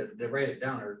 just write it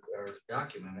down or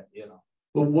document it, you know.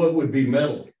 But what would be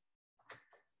metal?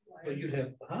 But you'd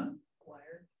have, huh?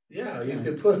 Yeah, you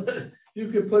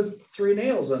could put 3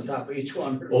 nails on top of each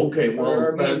one. Okay, Or, well, I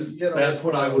mean, that's, you know, that's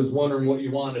what I was wondering what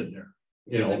you wanted there.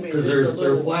 You know, I mean, because just a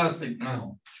they're little- plastic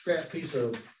now. Scrap piece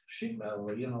of sheet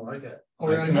metal, you know, like that.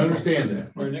 I can understand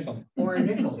that. Or a nickel. Or a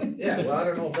nickel. Yeah, well, I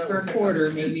don't know if that. For a would- quarter,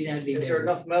 maybe that'd be Is there better.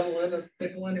 enough metal in a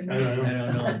nickel anymore? I don't I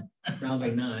know. don't know,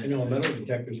 probably not. I know metal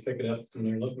detectors pick it up and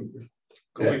they're looking for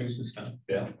coins and stuff.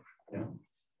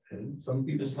 And some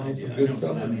people Just find some yeah, I good know.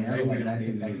 stuff. I mean, I Like I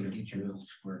could get you little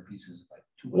square pieces like.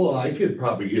 Well, I could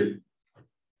probably get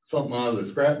something out of the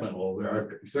scrap metal over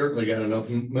there. I've certainly got enough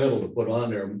metal to put on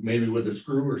there, maybe with a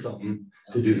screw or something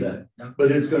to do that.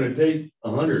 But it's gonna take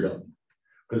 100 of them.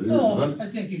 Cause there's No, I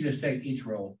think you just take each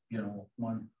row, you know,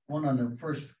 one on the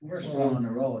first row on the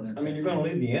row and then. I mean, you're gonna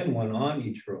leave the end one on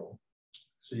each row.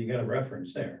 So you got a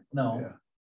reference there. No.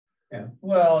 Yeah.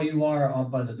 Well, you are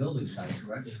out by the building site,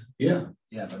 correct? yeah,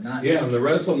 Yeah, but not. yeah, and the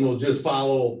rest of them will just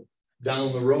follow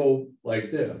down the road like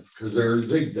this, cause they're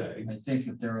zigzag. I think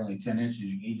if they're only 10 inches,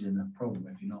 you gauge in the program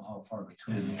if you know how far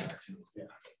between they are too.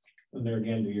 And there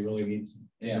again, do you really need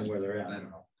to know where they're I at? don't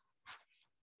know.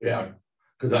 Yeah,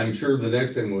 cause I'm sure the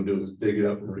next thing we'll do is dig it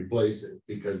up and replace it,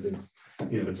 because it's,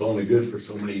 you know, it's only good for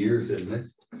so many years, isn't it?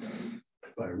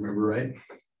 If I remember right.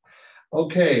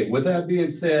 Okay, with that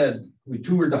being said, we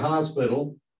toured the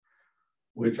hospital,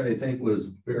 which I think was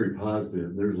very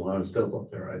positive. There's a lot of stuff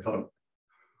up there I thought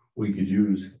we could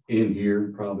use in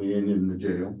here, probably in the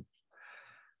jail.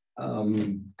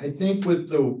 I think with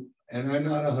the, and I'm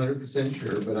not 100%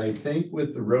 sure, but I think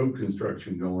with the road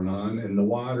construction going on and the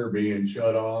water being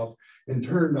shut off and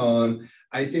turned on,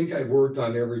 I think I've worked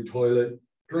on every toilet,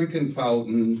 drinking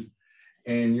fountain,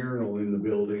 and urinal in the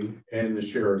building and the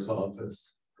sheriff's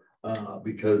office,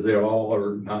 because they all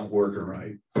are not working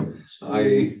right.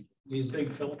 These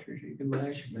big filters you can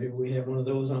buy, maybe we have one of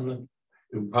those on the.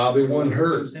 It probably won't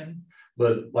hurt,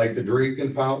 but like the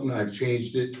drinking fountain, I've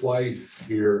changed it twice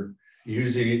here.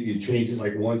 Usually you change it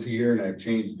like once a year, and I've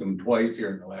changed them twice here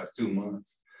in the last 2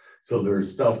 months. So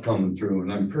there's stuff coming through,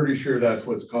 and I'm pretty sure that's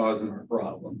what's causing our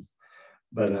problems.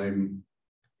 But I'm,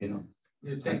 you know.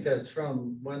 You think that's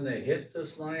from when they hit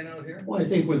this line out here? Well, I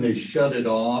think when they shut it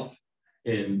off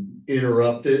and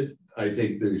interrupt it, I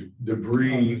think the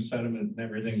debris. Sediment and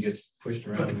everything gets pushed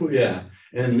around. Yeah,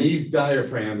 and these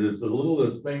diaphragms, if the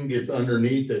littlest thing gets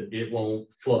underneath it, it won't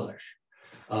flush.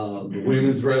 The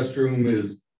women's restroom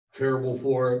is terrible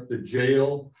for it. The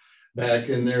jail back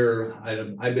in there,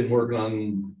 I've been working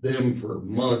on them for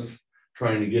months,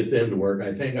 trying to get them to work.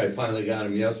 I think I finally got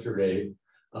them yesterday.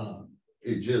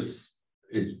 They're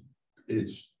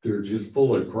just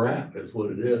full of crap, is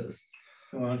what it is.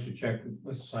 So why don't you check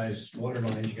what size water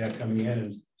lines you got coming in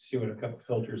and see what a couple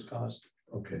filters cost.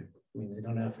 Okay. I mean, they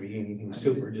don't have to be anything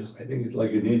super, just. I think it's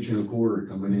like 1.25 inches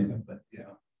coming in, but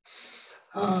yeah.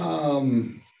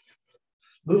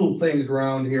 Little things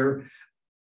around here.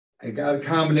 I got a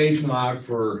combination lock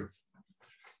for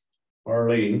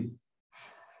Arlene.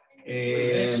 We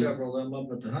had And several of them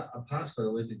up at the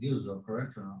hospital we could use though,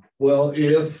 correct or not? well,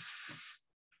 if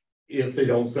they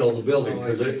don't sell the building, Oh,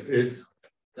 I because see. it's,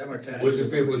 Them are attached if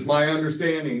to it was my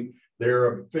understanding,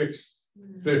 they're a fixed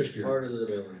fixture. part of the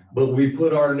building. But we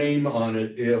put our name on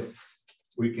it if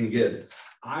we can get it.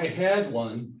 I had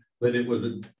one, but it was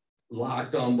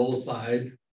locked on both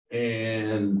sides,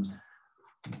 and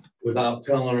without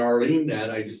telling Arlene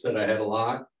that, I just said I had a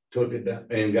lock, took it down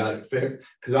and got it fixed,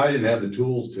 because I didn't have the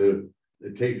tools to,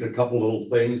 it takes a couple little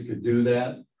things to do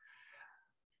that.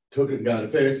 Took it and got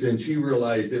it fixed, and she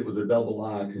realized it was a double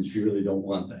lock, and she really don't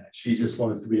want that. She just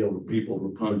wants to be able to people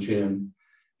to punch in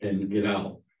and get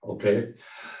out, okay?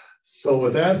 So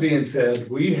with that being said,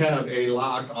 we have a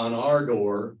lock on our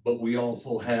door, but we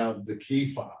also have the key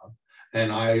fob.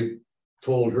 And I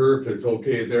told her if it's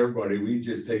okay with everybody, we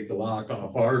just take the lock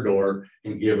off our door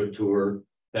and give it to her.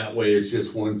 That way it's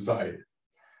just one side,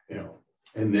 you know,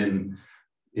 and then,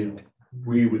 you know,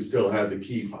 we would still have the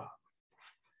key fob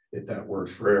if that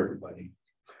works for everybody.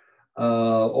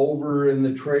 Over in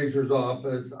the treasurer's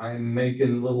office, I'm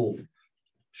making little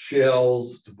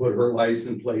shells to put her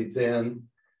license plates in.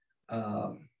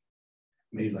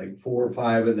 Made like 4 or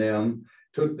 5 of them,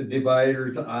 took the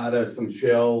dividers out of some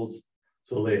shelves.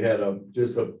 So they had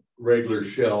just a regular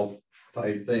shelf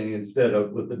type thing instead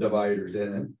of with the dividers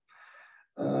in it.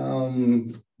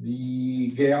 The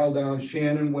gal down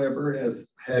Shannon Weber has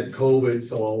had COVID,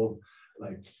 so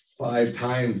like 5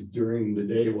 times during the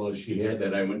day while she had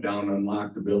that, I went down and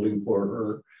unlocked the building for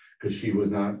her because she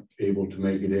was not able to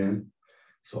make it in.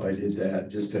 So I did that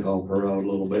just to help her out a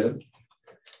little bit.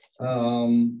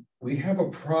 We have a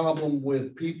problem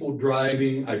with people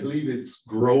driving, I believe it's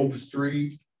Grove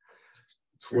Street.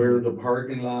 It's where the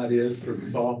parking lot is for the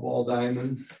softball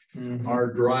diamonds,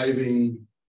 are driving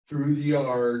through the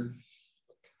yard,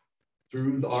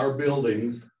 through our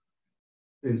buildings,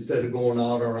 instead of going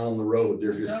out around the road.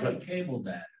 They're just cutting. Cabled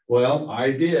that. Well,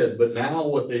 I did, but now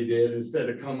what they did, instead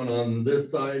of coming on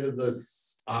this side of the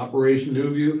Operation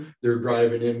New View, they're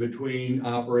driving in between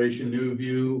Operation New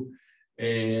View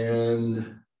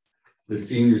and the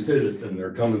senior citizen.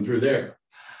 They're coming through there.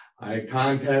 I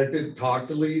talked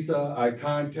to Lisa. I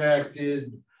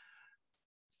contacted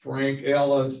Frank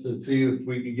Ellis to see if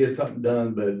we could get something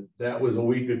done, but that was a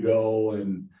week ago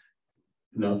and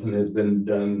nothing has been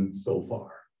done so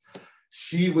far.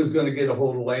 She was going to get a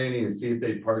hold of Lanny and see if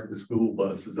they park the school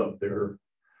buses up there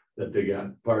that they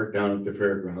got parked down at the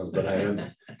fairgrounds, but I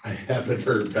haven't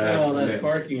heard back. Well, that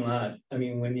parking lot, I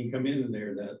mean, when you come in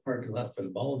there, that parking lot for the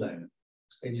ball diamond,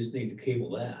 they just need to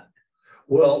cable that.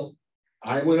 Well,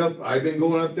 I've been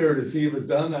going up there to see if it's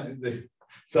done.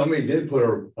 Somebody did put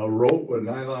a rope, a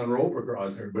nylon rope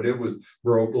across there, but it was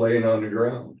broke laying on the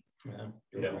ground.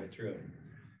 Yeah, right through it.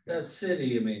 That city,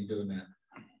 you mean, doing that?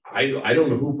 I don't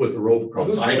know who put the rope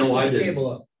across. I know I did. Cable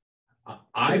up.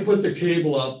 I put the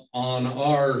cable up on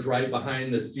ours right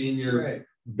behind the senior Right.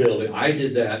 building. I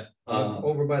did that.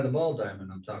 Over by the ball diamond,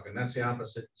 I'm talking. That's the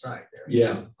opposite side there.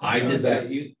 Yeah, I did that.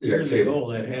 Years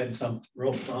ago, that had some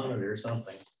ropes on it or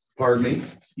something. Pardon me?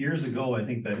 Years ago, I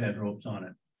think that had ropes on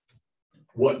it,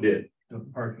 What did? the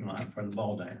parking lot for the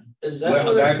ball diamond. Is that Well,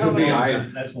 where they're that could be,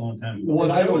 coming? That's a long time ago. What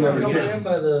I don't Coming in understand.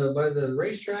 by the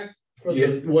racetrack? For Yeah,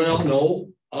 the well, no,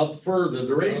 up further.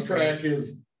 The racetrack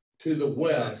is to the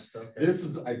west. okay. This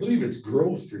is, I believe it's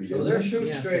Grove Street. So isn't they're it? shooting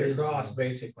Yes, straight it is. across,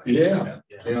 basically. Yeah.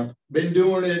 Yeah, been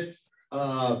doing it,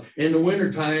 in the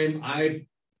winter time, I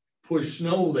pushed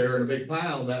snow there in a big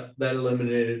pile, that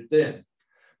eliminated it then.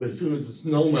 But as soon as the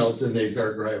snow melts, then they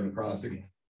start driving across again.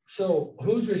 So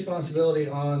whose responsibility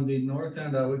on the north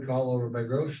end I would call over by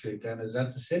Grove Street then? Is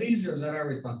that the city's or is that our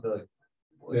responsibility?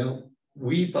 Well,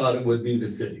 we thought it would be the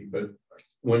city, but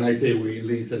when I say we,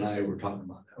 Lisa and I were talking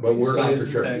about that, but we're So not for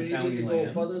isn't sure. that- Do you need to county go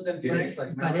land. further than Frank,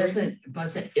 like? But Mallory?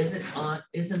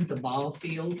 isn't the ball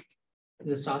field,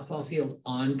 the softball field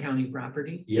on county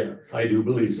property? Yes, I do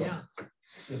believe so. Yeah.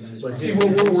 But see, what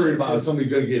we're worried about is somebody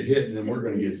gonna get hit and then we're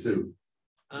gonna get sued.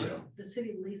 Uh, Yeah. The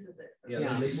city leases it.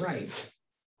 Yeah, right.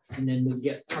 And then we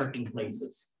get parking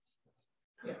places.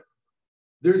 Yes.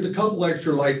 There's a couple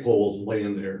extra light poles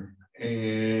laying there.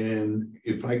 And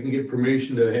if I can get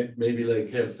permission to maybe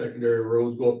like have secondary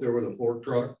roads go up there with a fork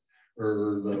truck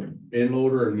or the end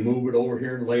loader and move it over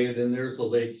here and lay it in there so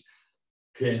they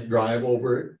can't drive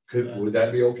over it. Would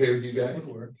that be okay with you guys? Would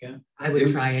work, yeah. I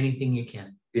would try anything you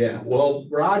can. Yeah, well,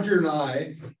 Roger and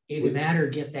I, Either that or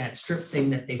get that strip thing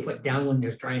that they put down when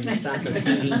they're trying to stop a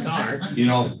speeding car. you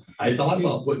know, I thought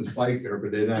about putting spikes there,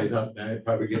 but then I thought I'd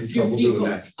probably get in trouble doing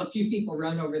that. A few people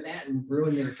run over that and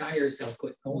ruin their tires, they'll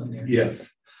quit going there. Yes,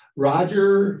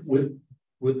 Roger, with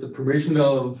the permission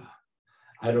of,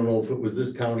 I don't know if it was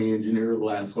this county engineer, the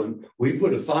last one, we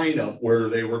put a sign up where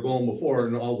they were going before,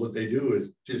 and all what they do is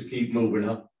just keep moving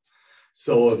up.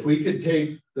 So if we could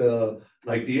take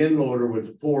like the end loader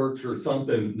with forks or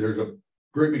something, there's a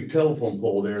great big telephone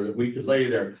pole there that we could lay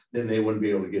there, then they wouldn't be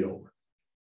able to get over.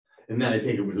 And then I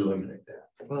think it would eliminate that.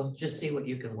 Well, just see what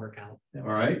you can work out.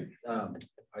 All right.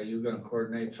 Are you gonna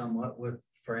coordinate somewhat with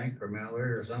Frank or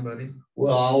Mallory or somebody?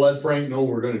 Well, I'll let Frank know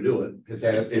we're gonna do it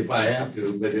if I have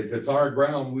to, but if it's our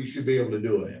ground, we should be able to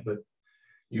do it. But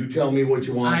you tell me what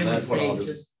you want. I would That's what I'll say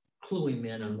do. just clue him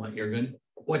in on what you're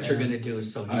gonna do,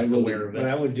 so I he's will. aware of But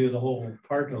I it. would do the whole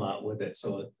parking lot with it,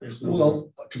 so there's no.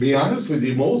 Well, to be honest with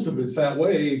you, most of it's that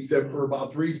way, except for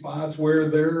about 3 spots where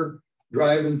they're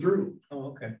driving through. Oh,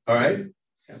 okay. All right.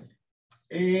 Yeah.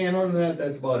 And other than that,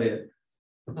 that's about it.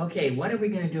 Okay, what are we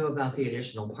gonna do about the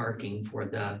additional parking for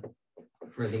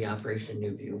the Operation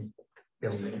New View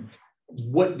building?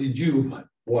 What did you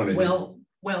want to do?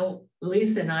 Well,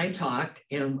 Lisa and I talked,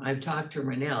 and I've talked to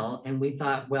Renell, and we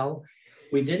thought, well,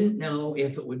 we didn't know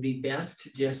if it would be best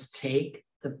to just take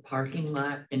the parking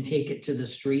lot and take it to the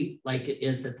street like it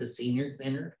is at the senior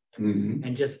center Mhm.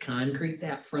 and just concrete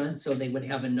that front so they would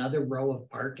have another row of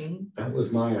parking. That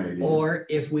was my idea. Or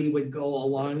if we would go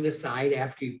along the side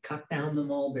after you cut down the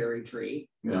mulberry tree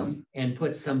Yeah. and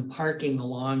put some parking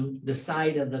along the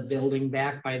side of the building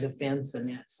back by the fence and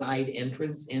that side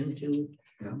entrance into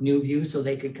Yeah. New View, so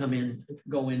they could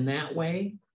go in that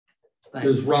way. But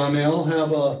Does Ronell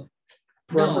have a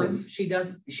no, preference? she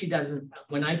doesn't,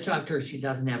 when I talked to her, she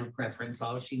doesn't have a preference,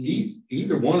 all she needs.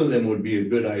 Either one of them would be a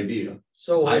good idea.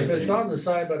 So I if it's think- on the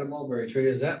side by the mulberry tree,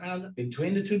 is that now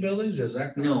between the two buildings? Is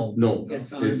that? No, No,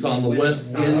 It's it's on on the the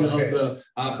west west end side. of the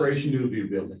Operation New View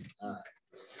building.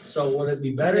 So would it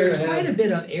be but better to there's quite a have,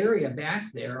 bit of area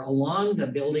back there along the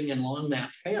building and along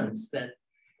that fence that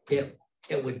it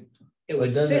would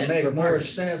but does fit it make for more parking.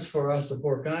 sense for us to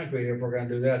pour concrete if we're gonna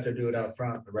do that, to do it out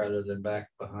front rather than back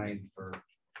behind for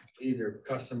either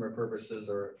customer purposes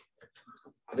or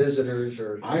visitors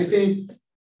or? I think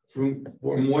from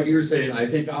what you're saying, I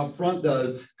think out front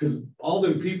does, because all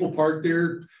them people park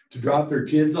there to drop their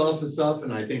kids off and stuff,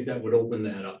 and I think that would open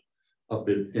that up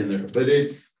in there. But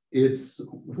it's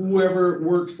whoever it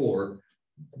works for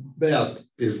best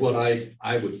is what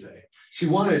I would say. She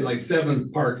wanted like 7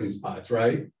 parking spots,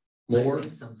 right? I More.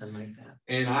 think something like that.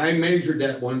 And I measured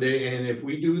that one day, and if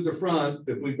we do the front,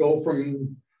 if we go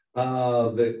from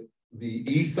the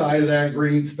east side of that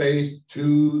green space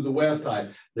to the west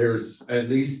side, there's at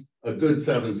least a good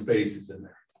 7 spaces in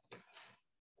there.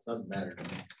 Doesn't matter to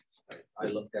me. I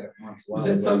looked at it once. Is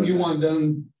that something you want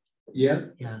done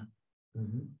yet? Yeah.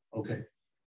 Mhm. Okay.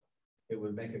 It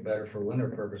would make it better for winter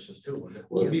purposes too, wouldn't it?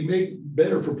 Well, it'd be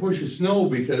better for pushing snow,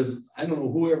 because I don't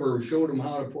know whoever showed them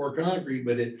how to pour concrete,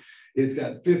 but it's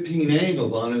got 15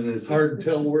 angles on it, and it's hard to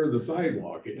tell where the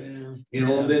sidewalk is. Yeah. You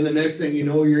know, then the next thing you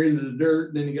know, you're into the dirt,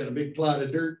 and then you got a big clod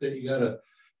of dirt that you gotta,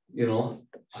 you know,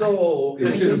 So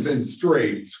it should have been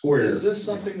straight, square. is this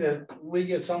something that we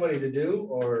get somebody to do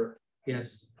or,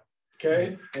 Yes.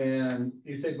 okay, and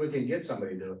you think we can get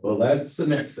somebody to do it? Well, that's the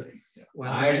next thing. Well,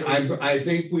 I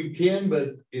think we can,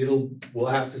 but we'll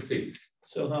have to see.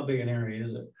 So how big an area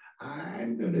is it?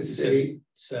 I'm gonna say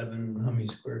 7, how many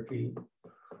square feet?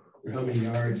 Or how many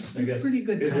yards? I guess. pretty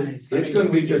good Is it- size. it's gonna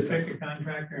be Just good. pick a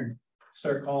contractor and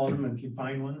start calling them. If you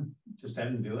find one, just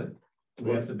have them do it.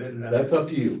 We have to bid it out. That's up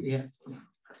to you. Yeah.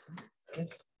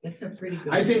 It's a pretty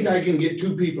good. I think I space. can get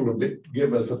 2 people to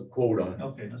give us a quote on it.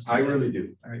 Okay. let's do I that. really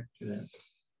do. All right, do that.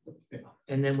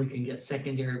 And then we can get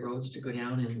secondary roads to go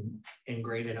down and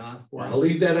grade it off. for I'll us.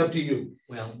 leave that up to you.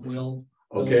 Well, we'll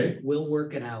Okay, we'll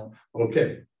work it out.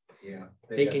 okay. Yeah.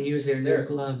 They can use their new There.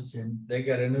 gloves and, They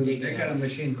got a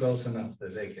machine close enough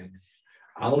that they can.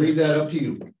 I'll leave that up to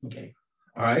you. okay.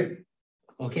 All right?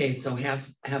 Okay, so have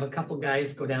a couple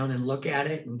guys go down and look at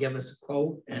it and give us a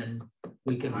quote and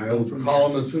we can. I'll go from call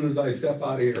there. them as soon as I step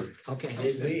out of here.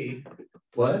 Okay.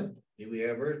 What? Did we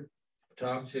ever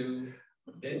talk to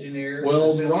engineer?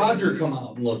 Well, Roger come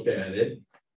out and looked at it,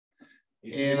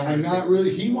 and I'm not really,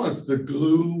 he wants to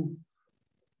glue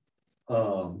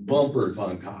bumpers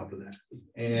on top of that.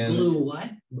 And Blue what?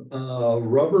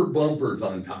 rubber bumpers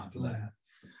on top of that.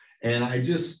 And I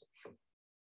just,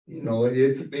 you know,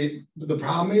 the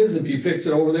problem is if you fix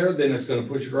it over there, then it's gonna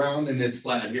push it around and it's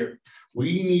flat here.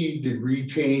 We need to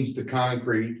rechange the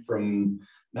concrete from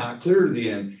not clear to the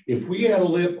end. If we had a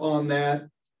lip on that,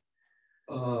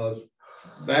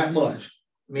 that much,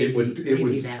 Maybe, would- it maybe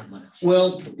was- that much.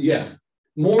 well, yeah,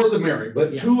 more the merrier,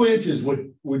 but Yeah. 2 inches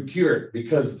would cure it,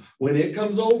 because when it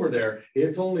comes over there,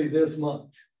 it's only this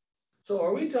much. So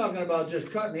are we talking about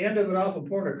just cutting the end of it off and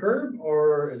pouring a curb,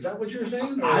 or is that what you're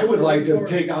saying? Or I would like to or-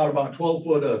 take out about 12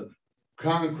 foot of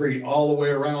concrete all the way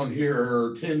around here,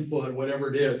 or 10 foot,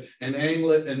 whatever it is, and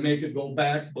angle it and make it go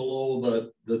back below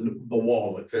the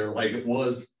wall that's there, like it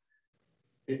was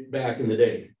back in the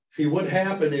day. See, what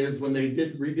happened is when they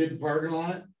redid the parking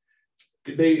lot,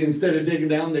 they, instead of digging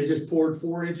down, they just poured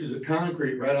 4 inches of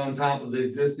concrete right on top of the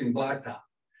existing blacktop.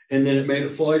 And then it made it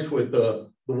flush with the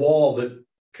wall that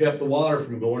kept the water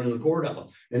from going in the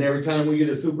courthouse. And every time we get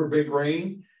a super big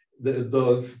rain,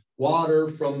 the water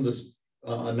from the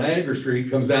Niagara Street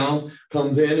comes down,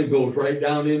 comes in and goes right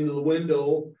down into the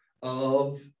window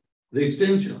of the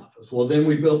extension office. Well, then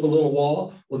we built a little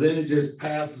wall. Well, then it just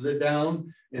passes it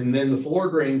down, and then the floor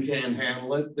drain can't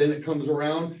handle it. Then it comes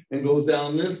around and goes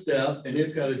down this step, and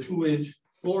it's got a 2-inch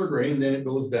floor drain. Then it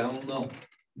goes down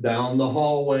the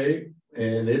hallway,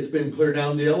 and it's been clear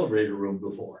down the elevator room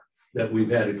before that we've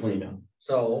had to clean up.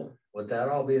 So with that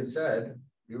all being said,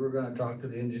 you were gonna talk to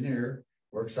the engineer,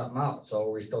 work something out. So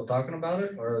are we still talking about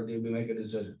it, or did we make a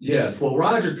decision? Yes, well,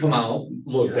 Roger come out,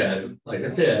 looked at it, like I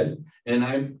said, and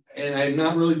I'm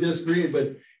not really disagreeing,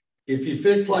 but if you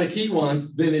fix like he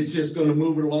wants, then it's just gonna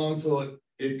move it along so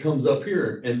it comes up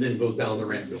here and then goes down the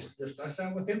ramp. Discuss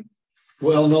that with him?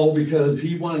 Well, no, because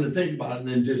he wanted to think about it and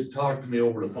then just talk to me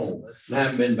over the phone. I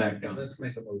haven't been back down. Let's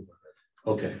make a move.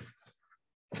 Okay.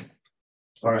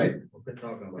 All right, We'll quit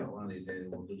talking about one of these days,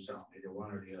 we'll do something, either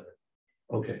one or the other.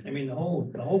 okay. I mean, the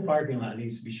whole parking lot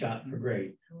needs to be shot for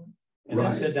grade. And then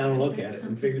Right. sit down and look at it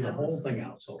and figure the whole thing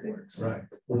out so it works. Right.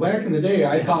 Well, back in the day,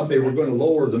 I thought they were gonna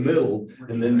lower the middle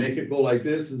and then make it go like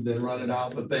this and then run it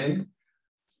out the thing.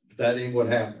 But that ain't what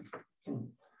happened.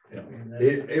 Yeah.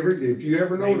 If you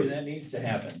ever Maybe notice, that needs to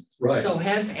happen. right, So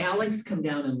has Alex come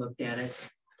down and looked at it?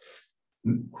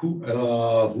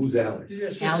 who's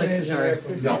Alex? Alex is our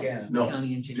assistant No, county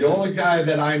the engineer. only guy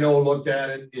that I know looked at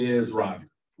it is Roger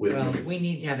with Well, me. we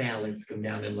need to have Alex come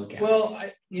down and look at it. Well,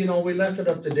 we left it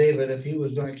up to David if he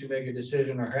was going to make a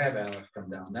decision or have Alex come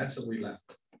down. That's what we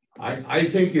left. I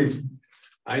think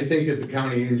if the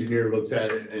county engineer looks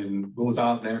at it and goes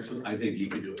out and actually, I think he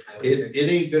can do it. It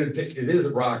ain't gonna take, it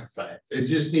isn't rocket science. It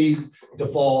just needs to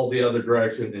fall the other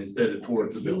direction instead of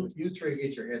towards the building. You three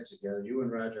get your heads together, you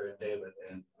and Roger and David,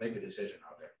 and make a decision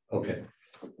out there.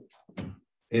 Okay.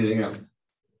 Anything else?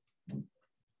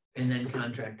 And then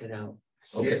contract it out.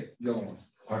 Okay, Go on.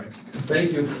 all right.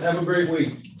 Thank you. Have a great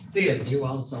week. See it. You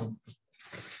also.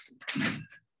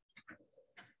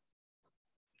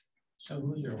 So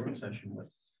who's your work session with?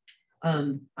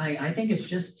 I think it's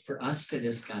just for us to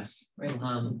discuss. We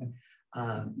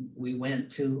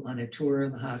went on a tour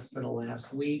of the hospital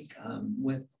last week,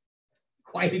 with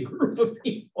quite a group of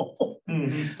people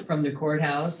from the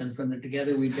courthouse and from the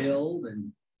Together We Build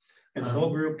and. And the whole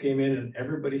group came in and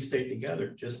everybody stayed together,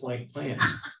 just like planned.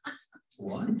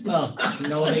 What? Well,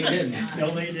 no, they didn't. No,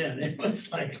 they didn't. It was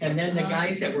like. And then the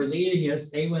guys that were leading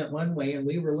us, they went one way and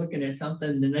we were looking at something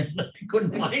and then I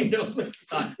couldn't find them. I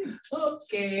thought,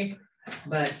 okay,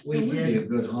 but we It would be a did.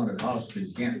 good haunted house,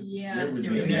 because you can't. Yeah. There would be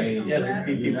there was a- a Yeah, there'd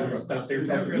be letter. people stuck there till You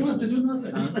don't have to Christmas. do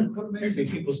nothing. There'd be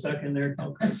people stuck in there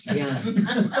till Christmas. Yeah,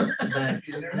 but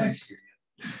Be there next year.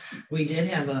 we did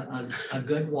have a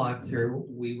good walkthrough.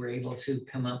 We were able to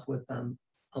come up with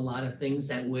a lot of things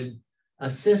that would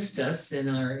assist us in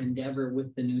our endeavor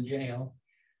with the new jail.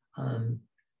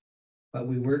 But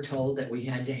we were told that we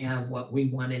had to have what we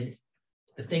wanted,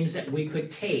 the things that we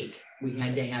could take, we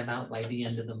had to have out by the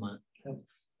end of the month.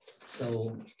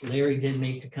 So Larry did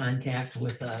make the contact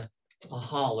with a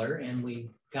hauler and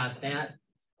we got that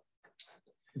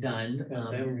done.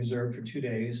 Got them reserved for 2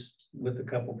 days with a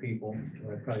couple people,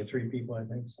 probably 3 people, I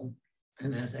think, so.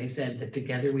 And as I said, the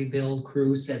Together We Build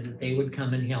crew said that they would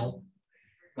come and help.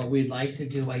 What we'd like to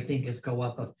do, I think, is go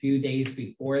up a few days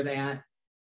before that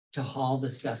to haul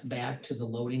the stuff back to the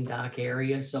loading dock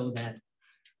area so that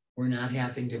we're not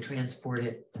having to transport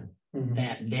it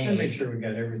that And make day. sure we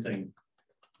got everything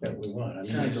that we want. I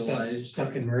mean, Sounds there's wise.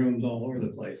 stuff in rooms all over the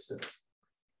place.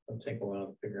 It'll take a while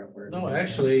to figure out where. No,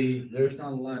 actually, there's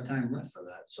not a lot of time left for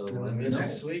that. So No.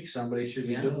 next week, somebody should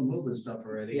be Yeah. doing moving stuff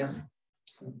already. Yeah.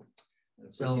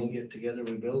 If So- we can get together,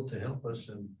 we build to help us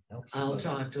and help. I'll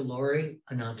somebody. talk to Lori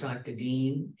and I'll talk to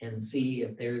Dean and see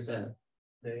if there's a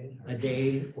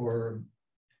day or,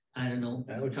 I don't know.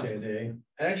 I would say a day.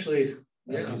 Actually,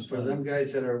 yeah, That is for fine. them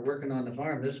guys that are working on the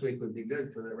farm this week would be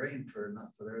good for the rain they're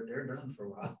done for a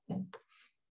while.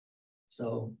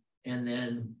 So, and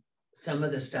then some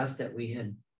of the stuff that we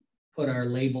had put our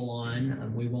label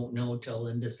on, we won't know till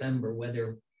in December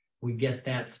whether we get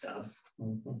that stuff,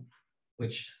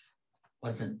 which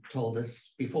wasn't told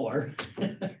us before,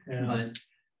 but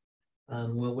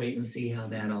we'll wait and see how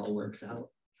that all works out.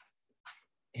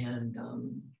 And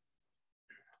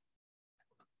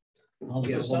I'll So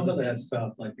get some hold of that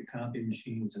stuff, like the copy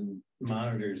machines and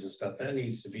monitors and stuff, that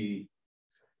needs to be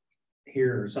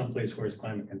here or someplace where it's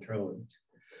climate controlled.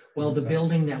 Well, the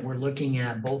building that we're looking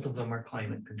at, both of them are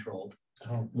climate controlled.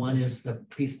 Oh, One is the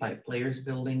Peace Pipe Players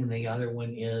Building, and the other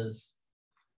one is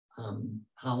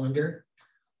Hollander.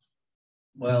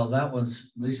 Well, that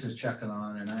one's Lisa's checking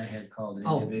on, and I had called an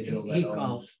Oh, individual he that called.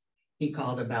 owns. He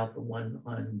called about the one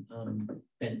on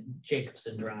Ben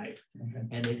Jacobson Drive, okay,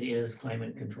 and it is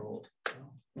climate controlled.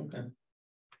 okay.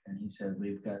 And he said,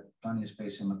 we've got plenty of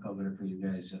space in Macocota for you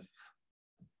guys if.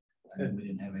 I mean, we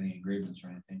didn't have any agreements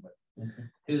or anything, but Okay.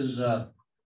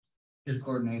 his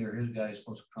coordinator, his guy is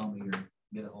supposed to call me or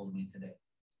get a hold of me today.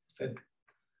 Good.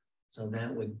 So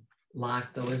that would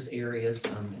lock those areas.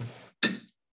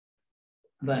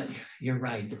 But you're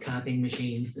right, the copying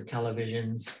machines, the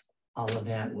televisions, all of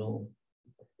that will.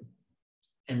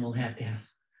 And we'll have to have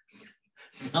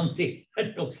somebody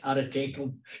that knows how to take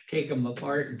them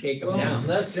apart and take them Well, down.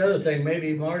 that's the other thing.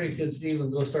 Maybe Marty could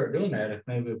even go start doing that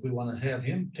if we want to have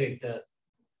him take that.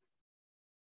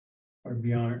 Or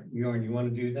Bjorn, you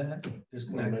want to do that?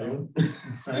 Disconnect them?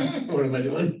 What am I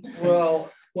doing?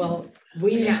 Well,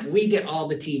 We get all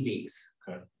the TVs.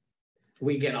 Okay.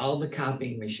 We get all the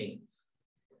copying machines.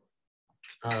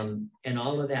 And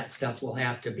all of that stuff will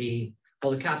have to be,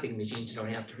 well, the copying machines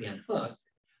don't have to be unhooked,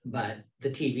 but the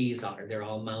TVs are, they're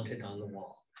all mounted on the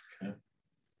wall. Okay.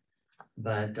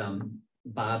 But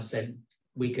Bob said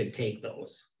we could take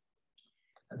those.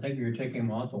 I think you're taking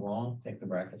them off the wall, take the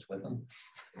brackets with them.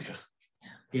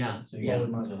 Yeah, So you yeah, got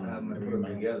we might as well have them and put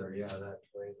them together. Yeah, that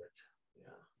way.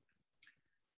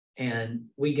 and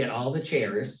we get all the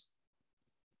chairs.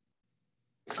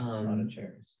 a lot of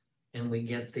chairs. And we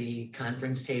get the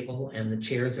conference table and the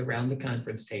chairs around the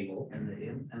conference table, And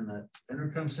the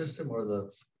intercom system or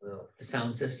the the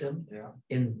sound system yeah.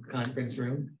 in conference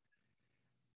room.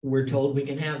 We're told we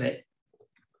can have it.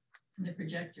 And the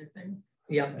projector thing.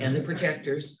 Yep, and the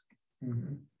projectors.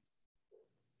 Mhm.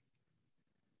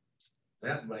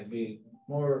 That might be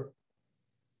more,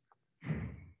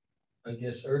 I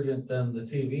guess, urgent than the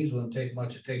TVs. Wouldn't take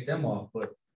much to take them off,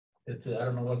 but it's, I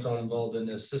don't know what's all involved in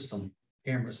this system,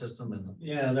 camera system and.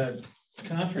 Yeah, that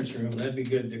conference room, that'd be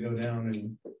good to go down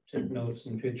and take notes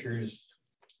and pictures.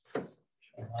 Show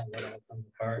how that all comes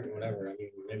apart and whatever. I mean,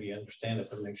 maybe you understand it,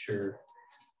 but make sure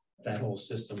that whole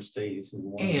system stays in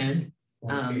one. And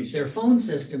location. their phone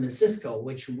system is Cisco,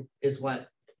 which is what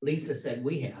Lisa said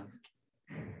we have.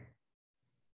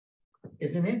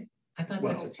 Isn't it? I thought that's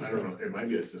Well, what she I said. don't know, it might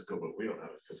be a Cisco, but we don't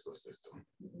have a Cisco system.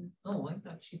 Oh, I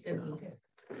thought she said we did.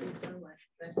 It sounds like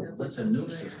that doesn't That's a new look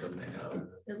right. system they have.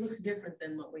 It looks different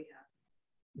than what we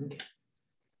have. Okay.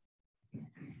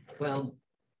 Well,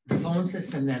 the phone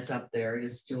system that's up there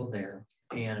is still there,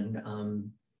 and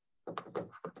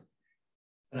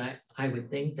but I would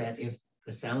think that if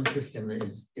the sound system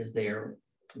is there,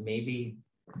 maybe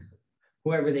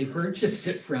whoever they purchased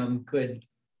it from could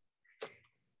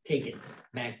take it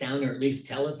back down, or at least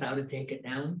tell us how to take it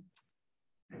down.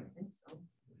 I think so.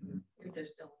 If they're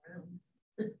still around.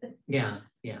 Yeah.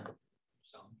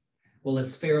 So, well,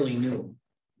 it's fairly new.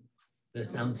 The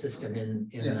sound system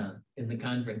in the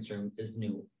conference room is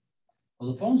new.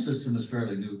 Well, the phone system is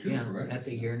fairly new too, Yeah, correct? that's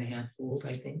a year and a half old,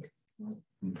 I think.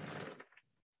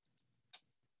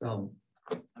 So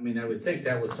I mean, I would think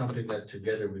that was something that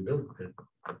Together We Build could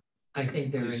I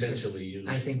think they're interested. essentially use.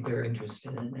 I think they're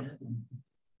interested in that.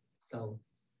 So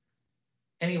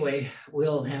anyway,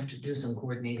 we'll have to do some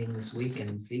coordinating this week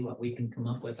and see what we can come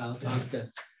up with. I'll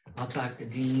talk to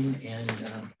Dean and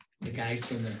the guys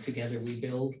from the Together We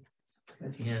Build.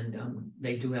 And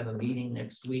they do have a meeting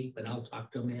next week, but I'll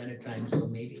talk to them ahead of time, so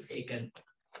maybe they can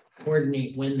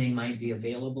coordinate when they might be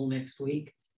available next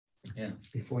week. Yeah.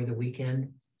 Before the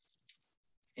weekend.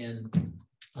 And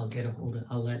I'll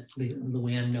let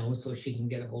Luann know so she can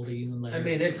get a hold of you and let I her.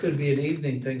 mean, it could be an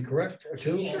evening thing, correct? Or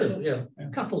two? Sure. Also? Yeah. A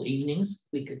couple evenings,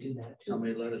 we could do that too.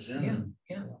 Somebody let us in.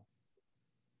 Yeah.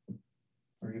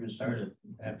 Or even start it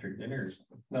after dinner.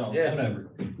 Well, Yeah.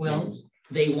 whatever. Well,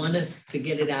 they want us to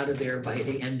get it out of there by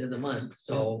the end of the month,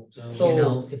 so, So- you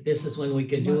know, if this is when we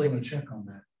could do I'm it. gonna check on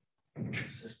that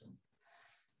system.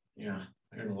 Yeah,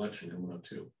 I got an election coming up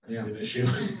too. Yeah. It's an issue.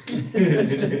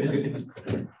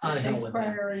 Out of hell Takes with that.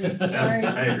 priority.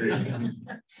 I agree.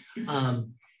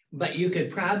 But you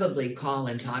could probably call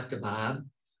and talk to Bob,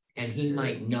 and he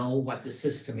might know what the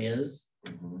system is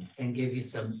and give you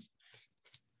some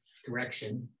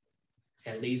direction,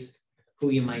 at least who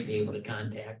you might be able to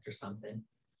contact or something.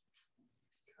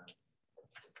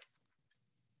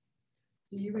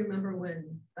 Do you remember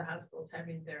when the hospital's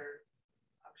having their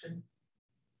auction?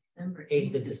 December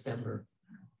 8th of December.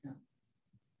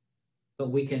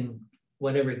 But we can,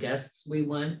 whatever desks we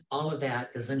want, all of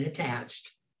that isn't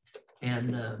attached.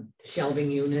 And the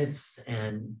shelving units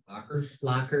and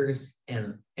lockers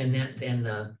and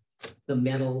the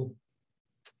metal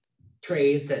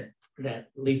trays that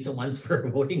Lisa wants for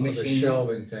voting Oh, the machines.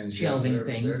 shelving things. yeah, Shelving they're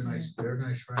things. nice, they're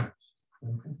nice racks.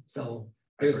 So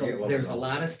I there's forget what there's was a on.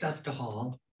 lot of stuff to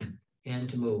haul and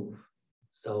to move.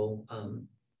 So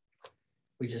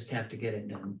we just have to get it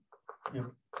done. Yep.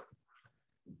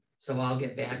 So I'll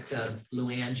get back to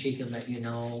Luann, she can let you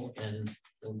know, and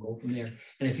we'll go from there.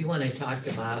 And if you want to talk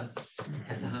to Bob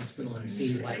at the hospital and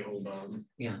see what,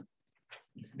 yeah,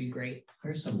 it'd be great.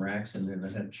 There's some racks in there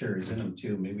that have chairs in them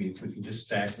too. Maybe if we can just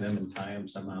stack them and tie them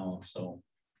somehow, so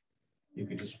you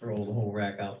could just roll the whole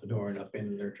rack out the door and up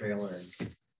into their trailer.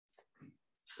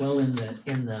 Well, in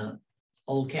the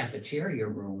old cafeteria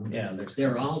room, Yeah,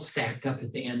 they're all stacked up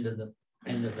at the end of the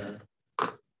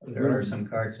there are room. some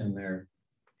carts in there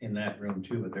in that room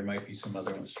too, but there might be some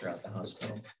other ones throughout the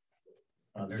hospital.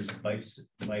 There's a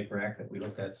bike rack that we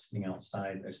looked at sitting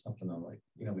outside. There's something that, like,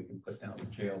 we can put down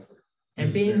in jail for.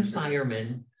 And being a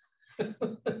fireman,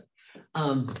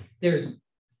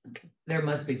 there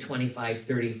must be 25,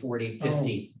 30, 40,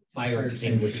 50 fire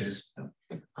extinguishers.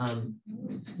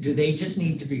 Do they just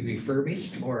need to be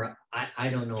refurbished, or I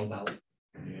don't know about?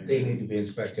 They need to be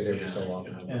inspected every so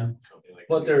often. Yeah.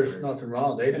 But there's nothing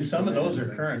wrong. They And some of those are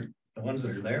current. The ones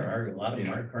that are there are, a lot of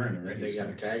them are current If already. they got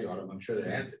a tag on them, I'm sure they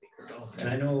have to be. And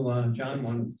I know John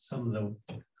wanted some of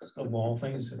the wall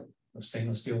things, the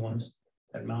stainless steel ones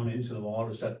that mount into the wall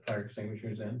to set fire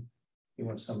extinguishers in. He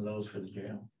wants some of those for the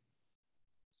jail.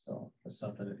 So that's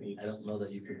something that needs. I don't know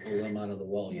that you could pull them out of the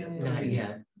wall yet. Not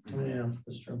yet. Oh, yeah,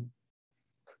 that's true.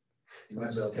 You might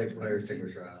as well take the fire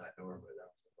extinguisher out of that door without.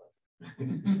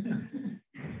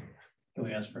 Can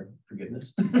we ask for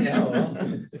forgiveness? Yeah, well,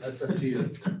 that's up to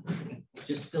you.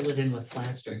 Just fill it in with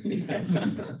plaster.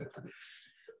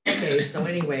 Okay, so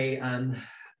anyway,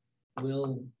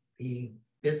 we'll be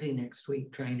busy next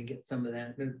week trying to get some of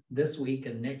that, this week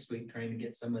and next week, trying to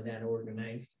get some of that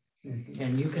organized.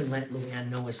 And you can let Luann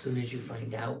know as soon as you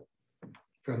find out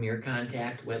from your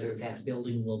contact whether that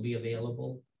building will be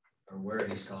available. Or where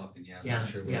he's talking, yeah. I'm Yeah, not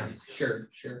sure where yeah, he- sure.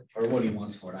 Or what he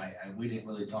wants for it. We didn't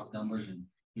really talk numbers, and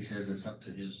he says it's up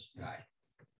to his guy.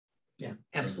 Yeah,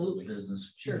 absolutely.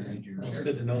 Business. Sure. manager. It's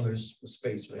good to know there's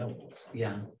space available.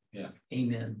 Yeah. Yeah.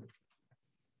 Amen.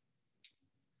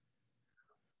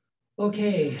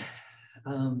 Okay,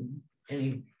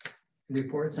 any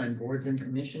reports on boards and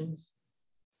commissions?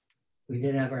 We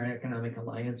did have our Economic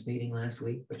Alliance meeting last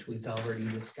week, which we've already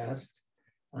discussed.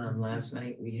 Last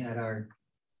night, we had our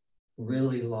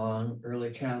really long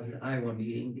early childhood Iowa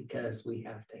meeting because we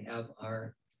have to have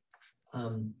our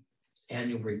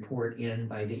annual report in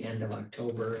by the end of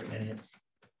October, and it's,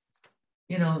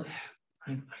 I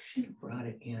should have brought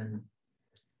it in.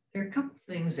 There are a couple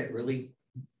things that really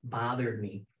bothered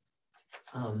me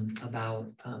about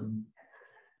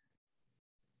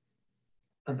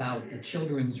the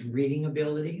children's reading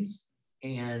abilities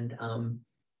and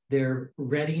their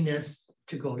readiness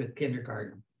to go to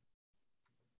kindergarten.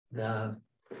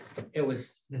 It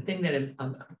was the thing that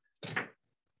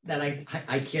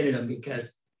I kidded them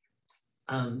because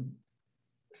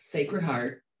Sacred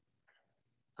Heart,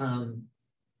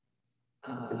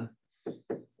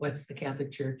 what's the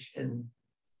Catholic Church in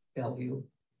Bellevue?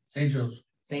 St. Joe's.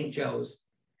 St. Joe's.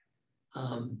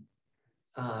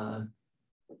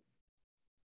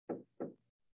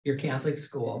 Your Catholic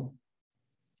school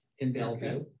in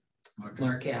Bellevue,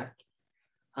 Marquette.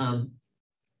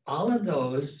 All of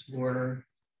those were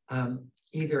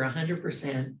either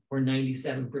 100% or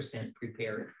 97%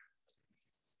 prepared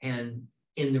and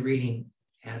in the reading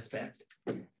aspect.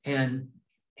 And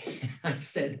I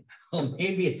said, oh,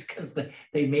 maybe it's because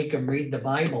they make them read the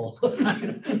Bible.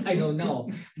 I don't know,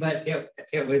 but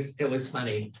it was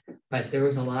funny. But there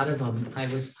was a lot of them. I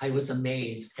was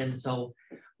amazed. And so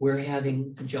we're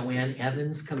having Joanne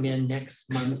Evans come in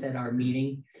next month at our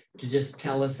meeting to just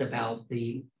tell us about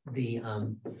the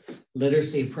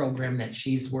literacy program that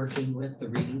she's working with, the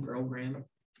reading program,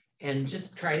 and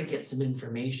just try to get some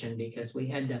information because we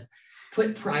had to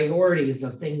put priorities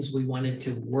of things we wanted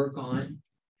to work on.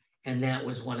 And that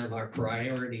was one of our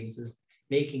priorities, is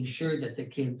making sure that the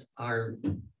kids are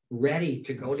ready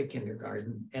to go to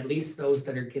kindergarten, at least those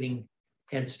that are getting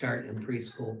Head Start and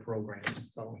preschool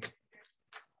programs, so.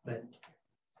 But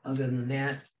other than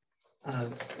that,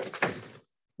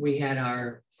 we had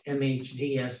our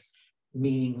MHDS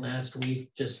meeting last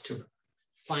week just to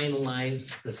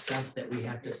finalize the stuff that we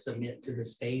have to submit to the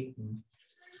state. And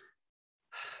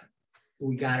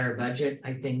we got our budget,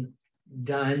 I think,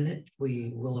 done.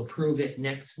 We will approve it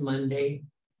next Monday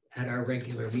at our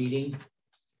regular meeting.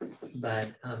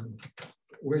 But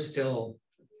we're still,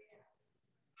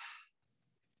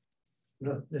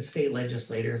 the state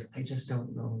legislators, I just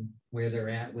don't know where they're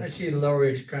at I with. see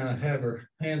Lori's kind of have her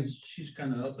hands, she's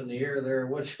kind of up in the air there,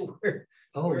 where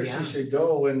Yeah. she should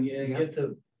go and Yeah. get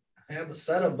to have a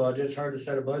set of budget. It's hard to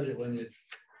set a budget when you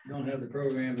don't have the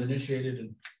programs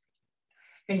initiated.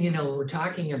 And you know, we're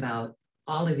talking about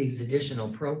all of these additional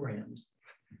programs,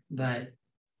 but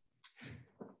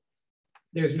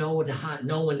there's no one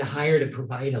to hire to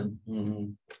provide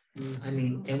them. I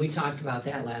mean, and we talked about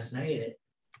that last night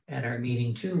at our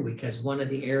meeting too, because one of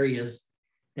the areas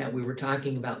that we were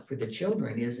talking about for the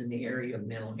children is in the area of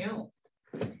mental health.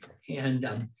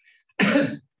 And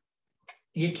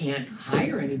you can't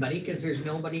hire anybody because there's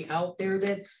nobody out there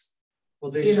that's.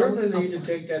 Well, they certainly need to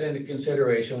take that into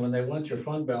consideration when they want your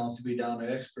fund balance to be down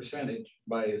to X percentage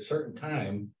by a certain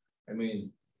time. I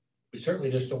mean, we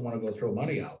certainly just don't want to go throw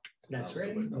money out. That's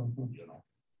right. You know.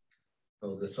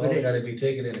 So that's all got to be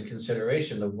taken into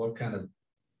consideration of what kind of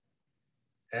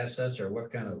assets or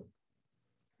what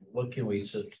can we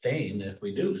sustain if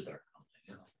we do start something,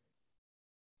 you know.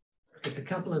 It's a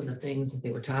couple of the things that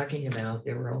they were talking about.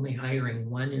 They were only hiring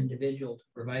one individual to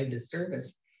provide the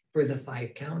service for the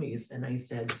 5 counties. And I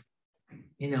said,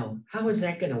 you know, how is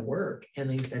that going to work? And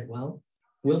they said, well,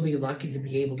 we'll be lucky to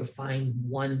be able to find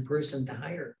one person to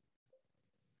hire.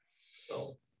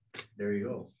 So There you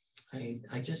go.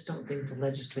 I just don't think the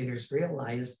legislators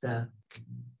realize the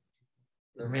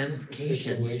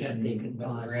ramifications that they can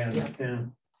cause. Yeah.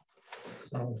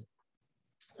 So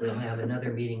we'll have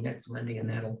another meeting next Monday and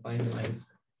that'll finalize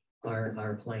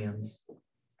our plans.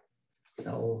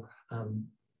 So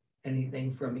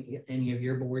anything from any of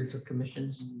your boards or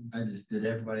commissions? Did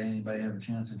anybody have a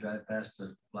chance to drive past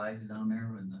the flags down there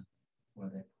where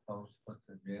they post put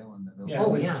the jail in the building?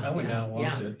 Oh, I went down and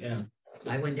walked it, yeah.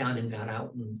 I went down and got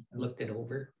out and looked it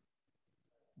over.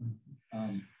 Yeah,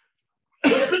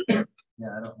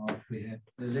 I don't know if we have.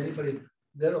 Does anybody,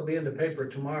 that'll be in the paper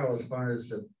tomorrow as far as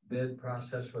the bid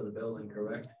process for the building,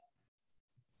 correct?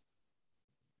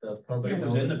 The public. It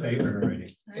was in the paper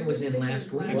already. It was in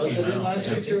last week. Was it in last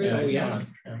week's already? Oh, yeah.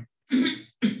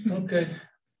 Okay.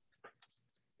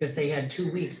 Because they had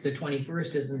 2 weeks, the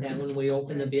 21st, isn't that when we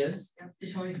open the bids? The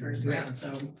 21st, Yeah. right,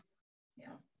 so.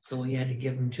 So we had to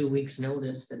give them 2 weeks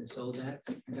notice, and so that's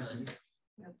done.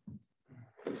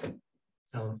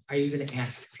 So are you gonna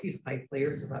ask these 5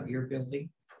 players about your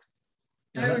building?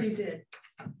 I already did.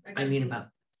 I mean about,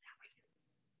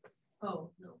 Oh,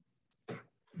 no.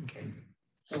 okay.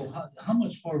 So how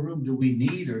much more room do we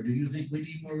need, or do you think we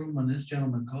need more room when this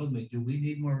gentleman called me? Do we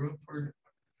need more room for?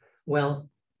 Well,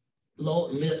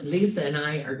 Lisa and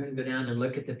I are gonna go down and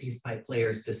look at the Peace Pipe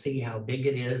players to see how big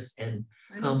it is, and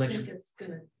I How don't much- think it's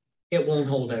gonna. it won't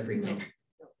hold everything.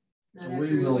 Not We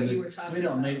after will what need- you were talking We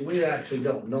don't about. need, we actually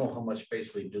don't know how much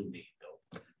space we do need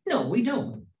though. No, we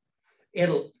don't.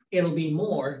 It'll be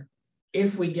more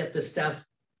if we get the stuff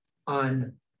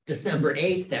on December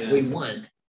 8th that we want.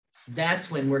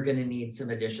 That's when we're gonna need some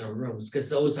additional rooms, because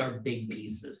those are big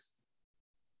pieces.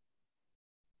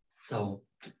 So.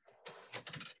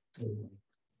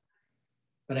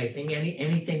 But I think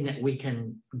anything that we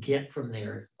can get from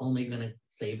there is only gonna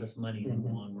save us money in the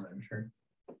long run, sure.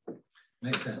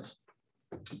 Makes sense.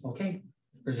 Okay,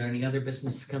 is there any other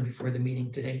business to come before the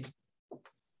meeting today?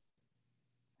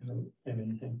 I don't have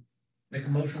anything. Make a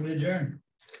motion, we adjourn.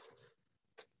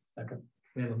 Second.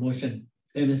 We have a motion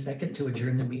and a second to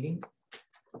adjourn the meeting.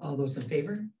 All those in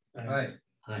favor? All right.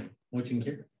 Aye, motion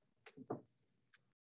carried.